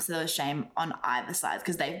 So there was shame on either side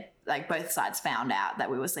because they like both sides found out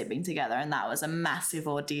that we were sleeping together, and that was a massive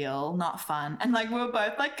ordeal, not fun. And like we were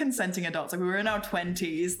both like consenting adults, like we were in our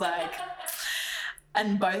 20s, like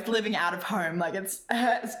and both living out of home. Like it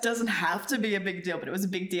doesn't have to be a big deal, but it was a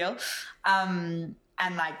big deal. And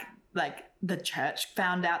like the church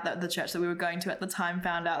found out, that the church that we were going to at the time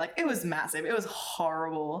found out. Like it was massive, it was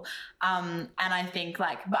horrible. And I think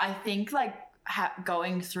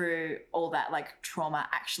going through all that like trauma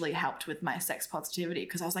actually helped with my sex positivity,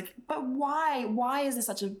 because I was like, but why is this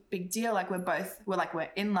such a big deal? Like we're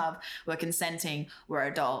in love, we're consenting, we're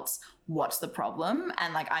adults, what's the problem?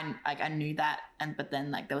 And like I knew that, but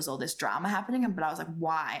then like there was all this drama happening, but I was like,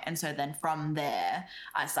 why? And so then from there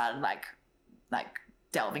I started like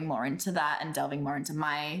delving more into that and delving more into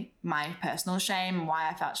my personal shame, why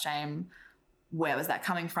I felt shame, where was that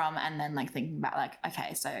coming from, and then like thinking about like,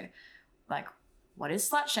 okay, so like what is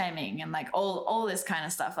slut shaming, and like all this kind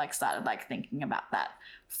of stuff, like started like thinking about that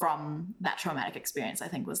from that traumatic experience, I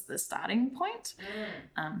think was the starting point.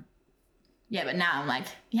 Yeah, but now I'm like,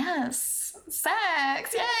 yes,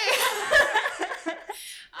 sex, yay.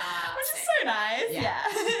 Which is so nice. Yeah.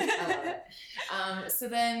 I love it.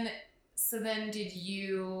 So then did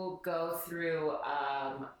you go through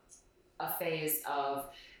a phase of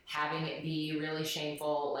having it be really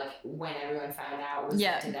shameful, like when everyone found out?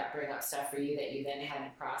 Did that bring up stuff for you that you then had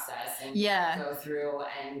to process and go through,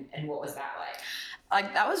 and what was that like?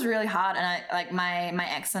 Like that was really hard, and I like my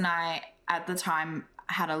ex and I at the time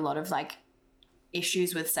had a lot of like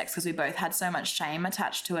issues with sex because we both had so much shame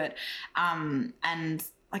attached to it, and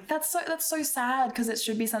like that's so sad, because it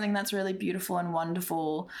should be something that's really beautiful and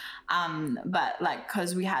wonderful, but like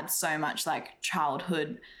because we had so much like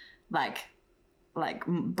childhood like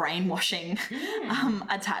brainwashing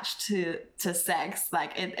attached to sex,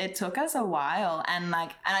 like it took us a while, and I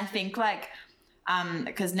think like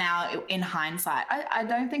because now in hindsight I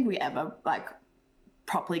don't think we ever like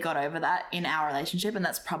properly got over that in our relationship, and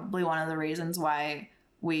that's probably one of the reasons why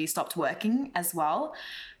we stopped working as well,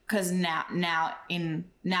 because now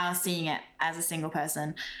seeing it as a single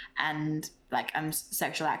person, and like I'm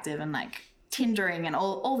sexual active and like Tindering and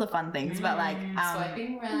all the fun things, but like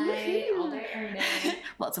swiping right all day every day.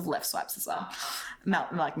 Lots of left swipes as well.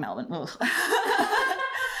 Like Melbourne.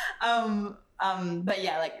 But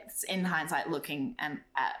yeah, like in hindsight, looking at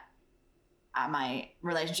my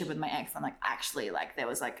relationship with my ex, I'm like, actually, like there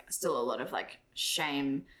was like still a lot of like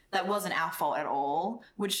shame that wasn't our fault at all,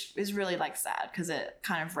 which is really like sad, because it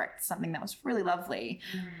kind of wrecked something that was really lovely,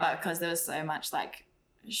 but because there was so much like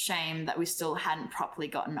shame that we still hadn't properly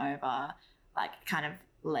gotten over, like, kind of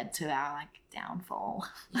led to our, like, downfall.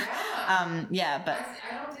 Yeah. But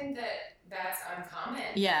I don't think that that's uncommon.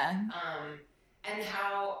 Yeah. And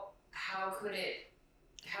how could it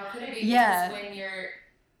be? Yeah. Because when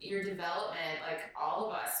your development, like all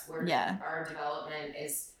of us, our development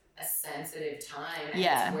is a sensitive time. And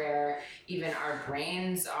it's where even our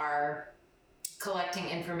brains are collecting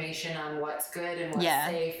information on what's good and what's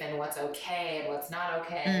safe and what's okay and what's not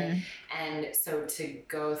okay. And so to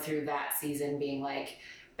go through that season being like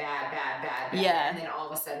bad, and then all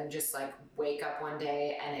of a sudden just like wake up one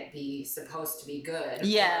day and it be supposed to be good,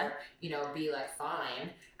 or, you know, be like fine.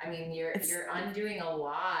 I mean, you're undoing a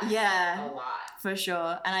lot. A lot. For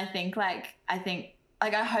sure. And I think I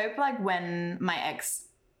hope like when my ex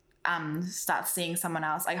starts seeing someone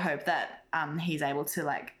else, I hope that he's able to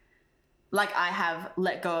like I have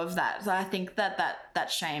let go of that. So I think that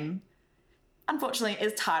shame unfortunately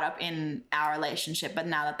is tied up in our relationship, but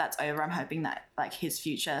now that that's over, I'm hoping that like his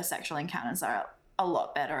future sexual encounters are a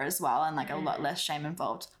lot better as well, and like a lot less shame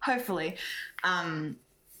involved, hopefully.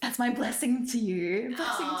 That's my blessing to you.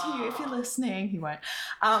 If you're listening. He won't.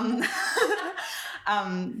 But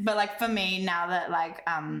like for me, now that like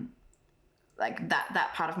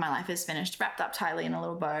that part of my life is finished, wrapped up tightly in a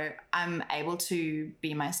little bow, I'm able to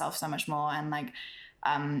be myself so much more and like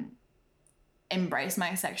embrace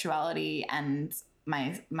my sexuality and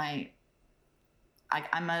my like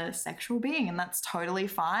I'm a sexual being, and that's totally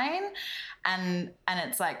fine. And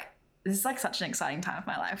it's like this is like such an exciting time of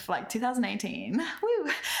my life, like 2018.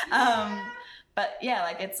 Woo. But yeah,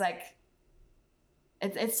 like it's like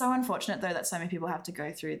it's so unfortunate though that so many people have to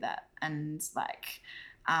go through that. And like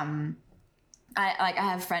I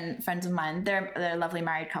have friends of mine, they're a lovely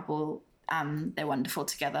married couple, they're wonderful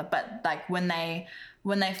together, but like when they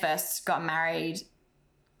first got married,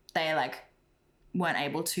 they like weren't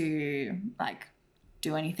able to like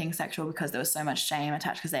do anything sexual because there was so much shame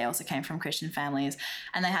attached, because they also came from Christian families,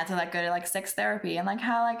 and they had to like go to like sex therapy, and like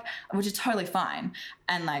how like, which is totally fine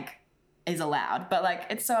and like is allowed, but like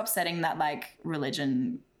it's so upsetting that like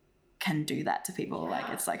religion can do that to people. Like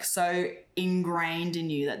it's like so ingrained in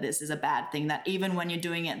you that this is a bad thing, that even when you're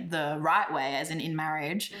doing it the right way, as in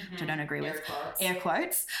marriage, which I don't agree with, air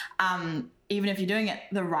quotes, even if you're doing it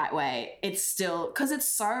the right way, it's still, because it's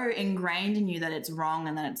so ingrained in you that it's wrong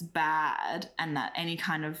and that it's bad and that any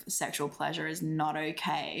kind of sexual pleasure is not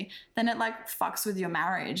okay, then it like fucks with your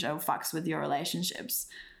marriage or fucks with your relationships.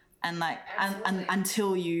 And like and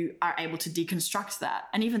until you are able to deconstruct that,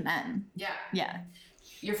 and even then,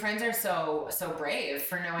 your friends are so brave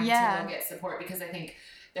for knowing to go get support, because I think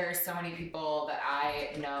there are so many people that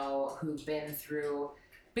I know who've been through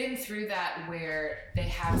that, where they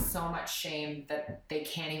have so much shame that they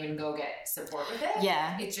can't even go get support with it.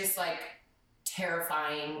 It's just like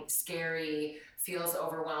terrifying, scary, feels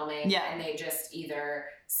overwhelming, and they just either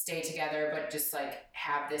stay together but just like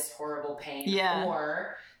have this horrible pain,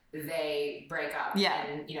 or they break up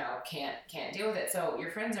and, you know, can't deal with it. So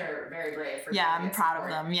your friends are very brave for I'm proud of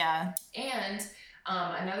them. And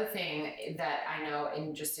another thing that I know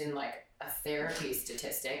in like a therapy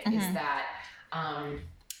statistic is that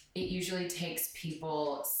it usually takes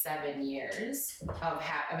people 7 years of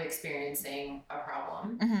experiencing a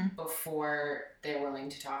problem before they're willing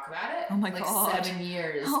to talk about it. Oh my God. 7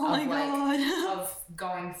 years of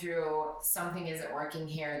going through something isn't working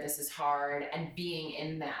here, this is hard, and being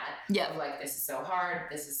in that of like, this is so hard,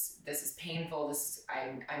 this is painful,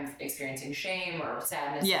 I'm experiencing shame or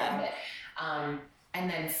sadness about it. And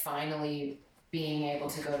then finally being able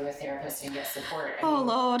to go to a therapist and get support.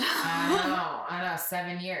 Lord. I know,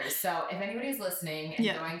 7 years. So if anybody's listening and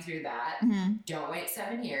going through that, don't wait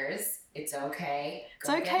 7 years. It's okay. It's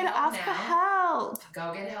okay to ask for help.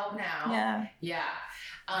 Go get help now.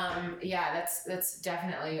 That's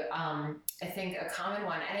definitely, I think, a common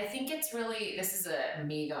one. And I think it's really, this is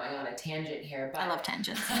me going on a tangent here, but I love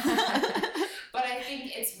tangents. But I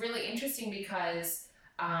think it's really interesting because,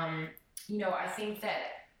 you know, I think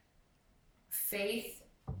that faith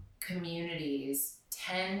communities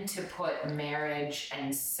tend to put marriage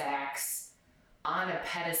and sex on a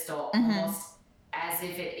pedestal almost as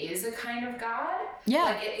if it is a kind of God.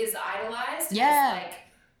 Like it is idolized. As like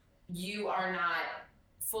you are not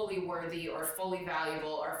fully worthy or fully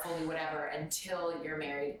valuable or fully whatever until you're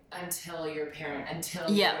married, until you're a parent, until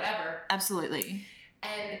you're whatever. Absolutely.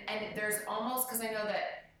 And there's almost, because I know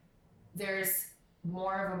that there's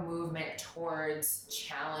more of a movement towards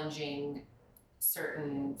challenging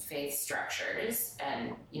certain faith structures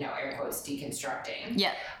and, you know, air quotes, deconstructing.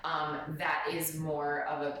 That is more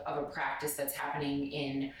of a practice that's happening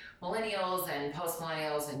in millennials and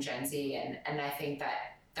post-millennials and Gen Z. And I think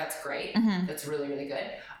that That's great. Mm-hmm. That's really, really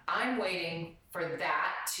good. I'm waiting for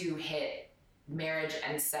that to hit marriage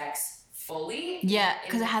and sex fully. Yeah,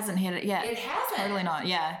 because it hasn't hit it yet. It hasn't. Totally not,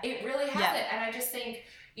 yeah. It really hasn't. And I just think,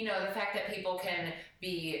 you know, the fact that people can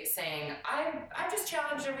be saying, I just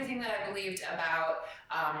challenged everything that I believed about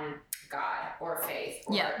God or faith,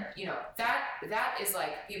 or, you know, that is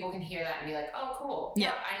like, people can hear that and be like, oh, cool.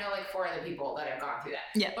 Yeah. I know like 4 other people that have gone through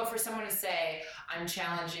that. Yeah. But for someone to say, I'm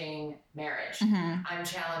challenging marriage, I'm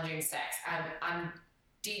challenging sex, I'm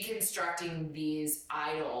deconstructing these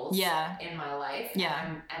idols in my life,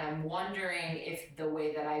 and I'm wondering if the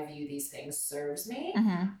way that I view these things serves me.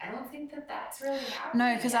 I don't think that that's really happening.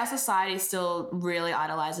 No, because our society still really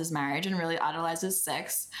idolizes marriage and really idolizes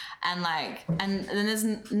sex, and like, and there's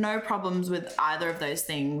no problems with either of those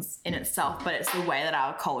things in itself, but it's the way that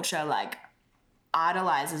our culture like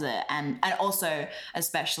idolizes it, and also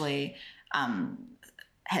especially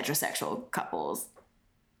heterosexual couples.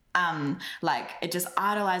 Like it just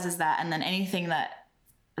idolizes that, and then anything that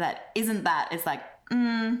isn't that is like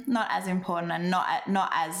not as important and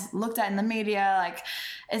not as looked at in the media. Like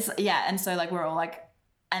it's and so like we're all like,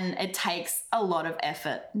 and it takes a lot of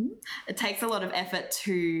effort. It takes a lot of effort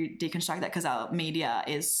to deconstruct that, because our media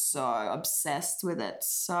is so obsessed with it,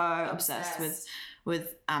 obsessed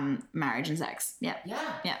with marriage and sex. Yeah.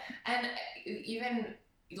 And even,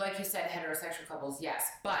 like you said, heterosexual couples, yes.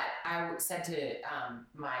 But I said to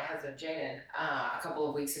my husband, Jaden, a couple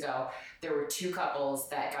of weeks ago, there were 2 couples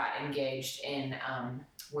that got engaged in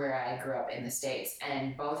where I grew up in the States.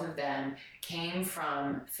 And both of them came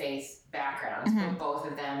from faith backgrounds, but both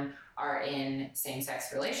of them are in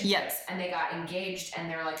same-sex relationships. Yes. And they got engaged, and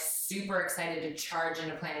they're like super excited to charge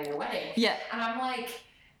into planning their wedding. Yeah. And I'm like,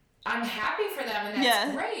 I'm happy for them, and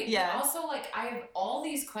that's great. Yeah. But also, like, I have all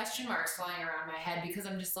these question marks flying around my head, because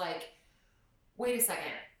I'm just like, wait a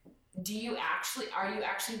second. Are you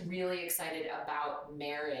actually really excited about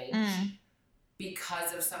marriage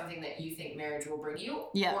because of something that you think marriage will bring you?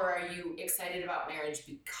 Yeah. Or are you excited about marriage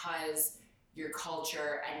because your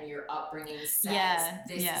culture and your upbringing says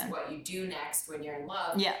this is what you do next when you're in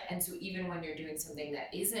love? Yeah. And so even when you're doing something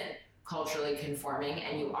that isn't culturally conforming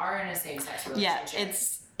and you are in a same-sex relationship,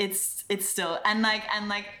 it's still, and like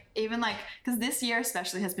even like, because this year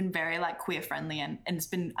especially has been very like queer friendly, and it's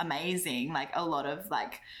been amazing, like a lot of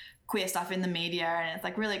like queer stuff in the media, and it's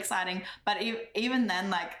like really exciting. But even then,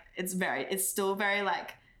 like it's still very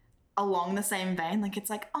like along the same vein. Like it's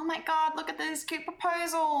like, oh my God, look at these cute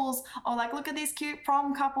proposals, or like look at these cute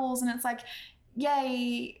prom couples, and it's like,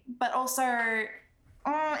 yay, but also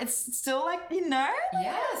it's still like, you know,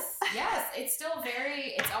 yes it's still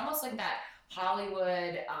very, it's almost like that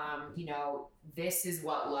Hollywood, you know, this is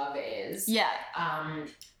what love is. Yeah.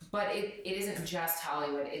 But it isn't just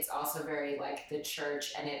Hollywood. It's also very like the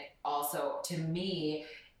church. And it also, to me,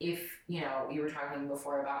 if, you know, you were talking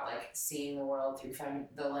before about like seeing the world through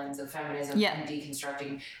the lens of feminism and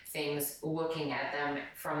deconstructing things, looking at them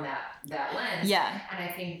from that lens. Yeah. And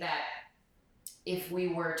I think that if we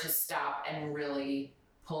were to stop and really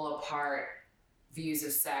pull apart views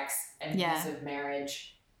of sex and views of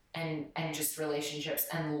marriage and just relationships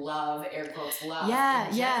and love, air quotes, love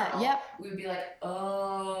in general, we would be like,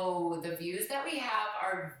 oh, the views that we have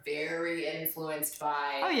are very influenced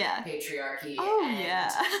by patriarchy.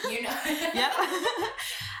 You know.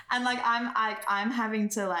 And like I'm having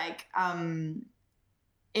to like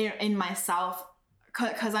in myself,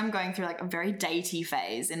 because I'm going through like a very datey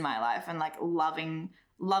phase in my life, and like loving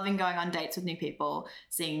going on dates with new people,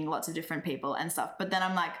 seeing lots of different people and stuff. But then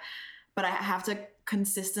I'm like, but I have to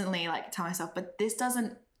consistently like tell myself, but this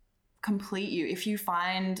doesn't complete you. If you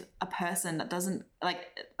find a person that doesn't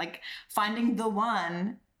like finding the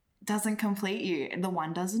one doesn't complete you, the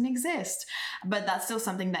one doesn't exist. But that's still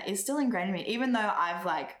something that is still ingrained in me, even though I've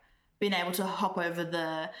like been able to hop over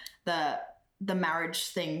the marriage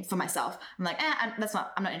thing for myself. I'm like, I'm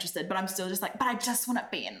not interested, but I'm still just like, but I just want to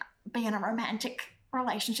be in a romantic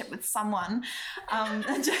relationship with someone. I love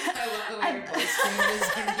the way your voice changes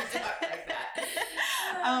when you talk like that.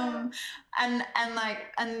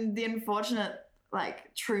 And the unfortunate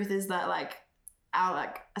like truth is that like our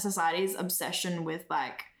like society's obsession with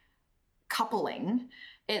like coupling,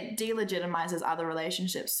 it delegitimizes other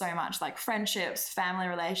relationships so much, like friendships, family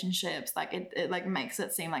relationships. Like it like makes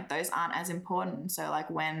it seem like those aren't as important. So like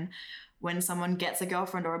when someone gets a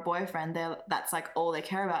girlfriend or a boyfriend, that's like all they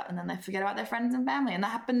care about, and then they forget about their friends and family, and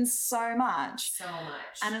that happens so much.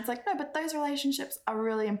 And it's like, no, but those relationships are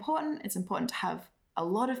really important. It's important to have a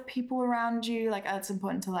lot of people around you. Like it's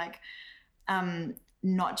important to like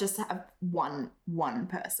not just have one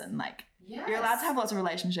person. Like you're allowed to have lots of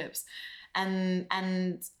relationships, and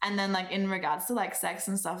then like in regards to like sex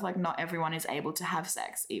and stuff, like not everyone is able to have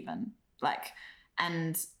sex even, like,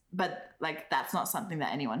 but like that's not something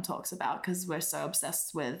that anyone talks about because we're so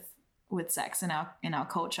obsessed with sex in our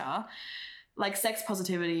culture. Like sex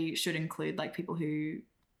positivity should include like people who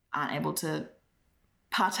aren't able to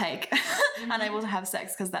partake, unable to have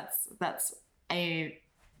sex, because that's a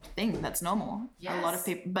thing that's normal. Yes. A lot of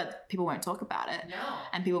people, but people won't talk about it. No.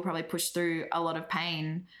 And people probably push through a lot of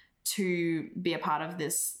pain to be a part of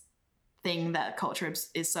this thing that culture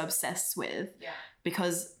is so obsessed with. Yeah.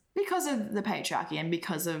 Because of the patriarchy and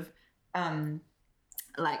because of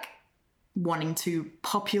like wanting to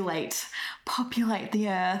populate the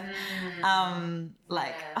earth.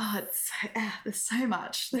 Like, yes. Oh, it's there's so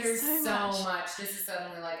much. There's so much. This is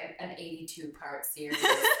suddenly like an 82-part series.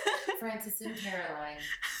 Frances and Caroline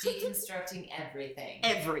deconstructing everything.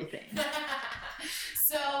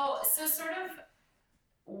 So sort of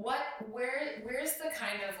where's the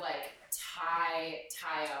kind of like tie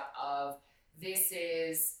up of this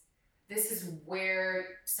is where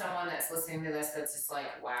someone that's listening to this that's just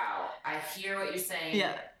like, wow, I hear what you're saying.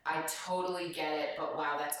 Yeah. I totally get it, but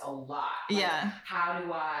wow, that's a lot. Like, yeah. How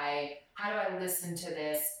do I listen to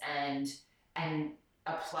this and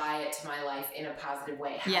apply it to my life in a positive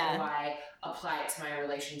way? How do I apply it to my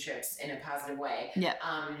relationships in a positive way? Yeah.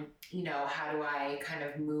 How do I kind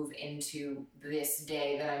of move into this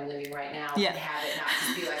day that I'm living right now and have it not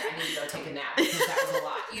just be like, I need to go take a nap because that was a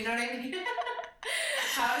lot. You know what I mean?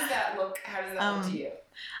 How does that look to you?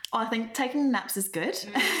 I think taking naps is good.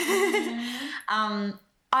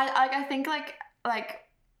 I think like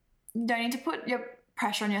you don't need to put your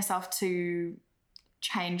pressure on yourself to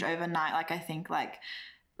change overnight. Like I think like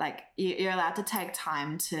you're allowed to take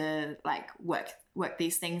time to like work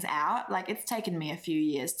these things out. Like it's taken me a few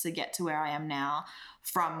years to get to where I am now.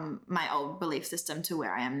 From my old belief system to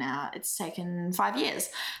where I am now, it's taken 5 years.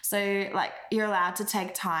 So like you're allowed to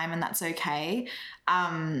take time and that's okay.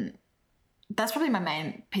 That's probably my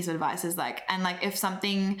main piece of advice is like, and like if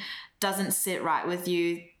something doesn't sit right with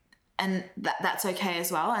you, and that's okay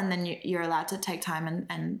as well. And then you're allowed to take time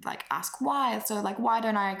and like ask why. So like, why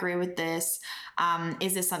don't I agree with this?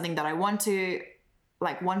 Is this something that I want to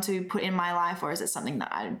put in my life, or is it something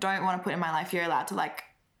that I don't want to put in my life? You're allowed to like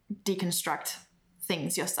deconstruct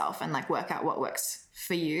things yourself and like work out what works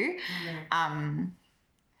for you. I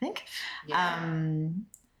think. So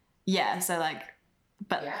like,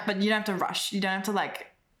 but you don't have to rush. You don't have to like,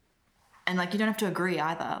 and like you don't have to agree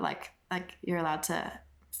either. Like you're allowed to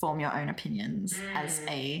form your own opinions as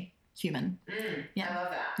a human. I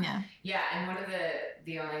love that. Yeah. And one of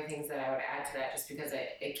the only things that I would add to that, just because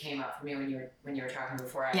it came up for me when you were talking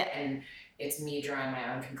before, and it's me drawing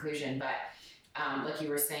my own conclusion, but like you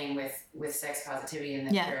were saying with sex positivity, and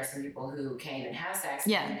that there are some people who can't even have sex.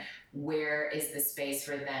 And where is the space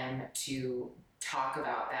for them to talk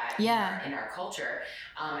about that in our culture?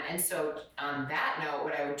 And so on that note,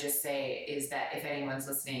 what I would just say is that if anyone's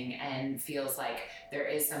listening and feels like there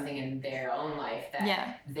is something in their own life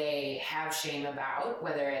that they have shame about,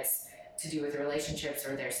 whether it's to do with relationships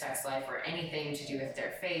or their sex life or anything to do with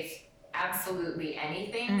their faith, absolutely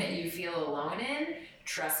anything that you feel alone in,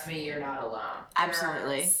 trust me, you're not alone.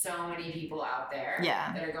 Absolutely. There are so many people out there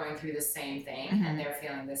that are going through the same thing and they're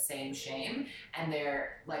feeling the same shame, and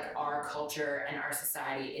they're like, our culture and our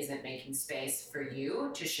society isn't making space for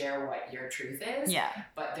you to share what your truth is. Yeah.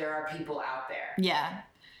 But there are people out there. Yeah.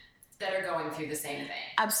 That are going through the same thing.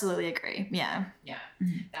 Absolutely agree. Yeah. Yeah.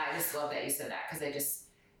 I just love that you said that, because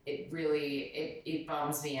it really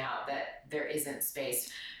bums me out that there isn't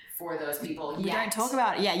space for those people yet. We don't talk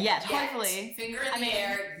about it. Yet. Hopefully. Finger in the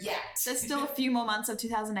air, yet. There's still a few more months of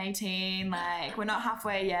 2018. Like, we're not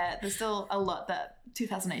halfway yet. There's still a lot that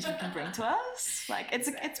 2018 can bring to us. Like, it's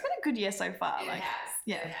been a good year so far. It has.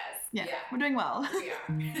 Yeah. It has. Yeah. We're doing well.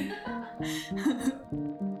 We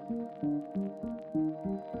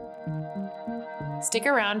are. Stick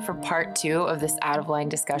around for part 2 of this Out of Line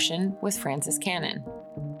discussion with Frances Cannon.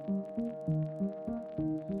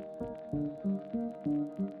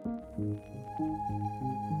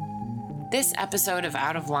 This episode of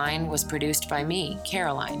Out of Line was produced by me,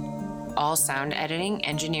 Caroline. All sound editing,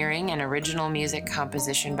 engineering, and original music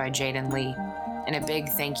composition by Jaden Lee. And a big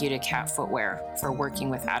thank you to Cat Footwear for working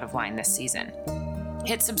with Out of Line this season.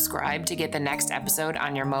 Hit subscribe to get the next episode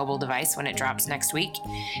on your mobile device when it drops next week.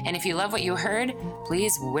 And if you love what you heard,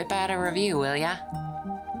 please whip out a review, will ya?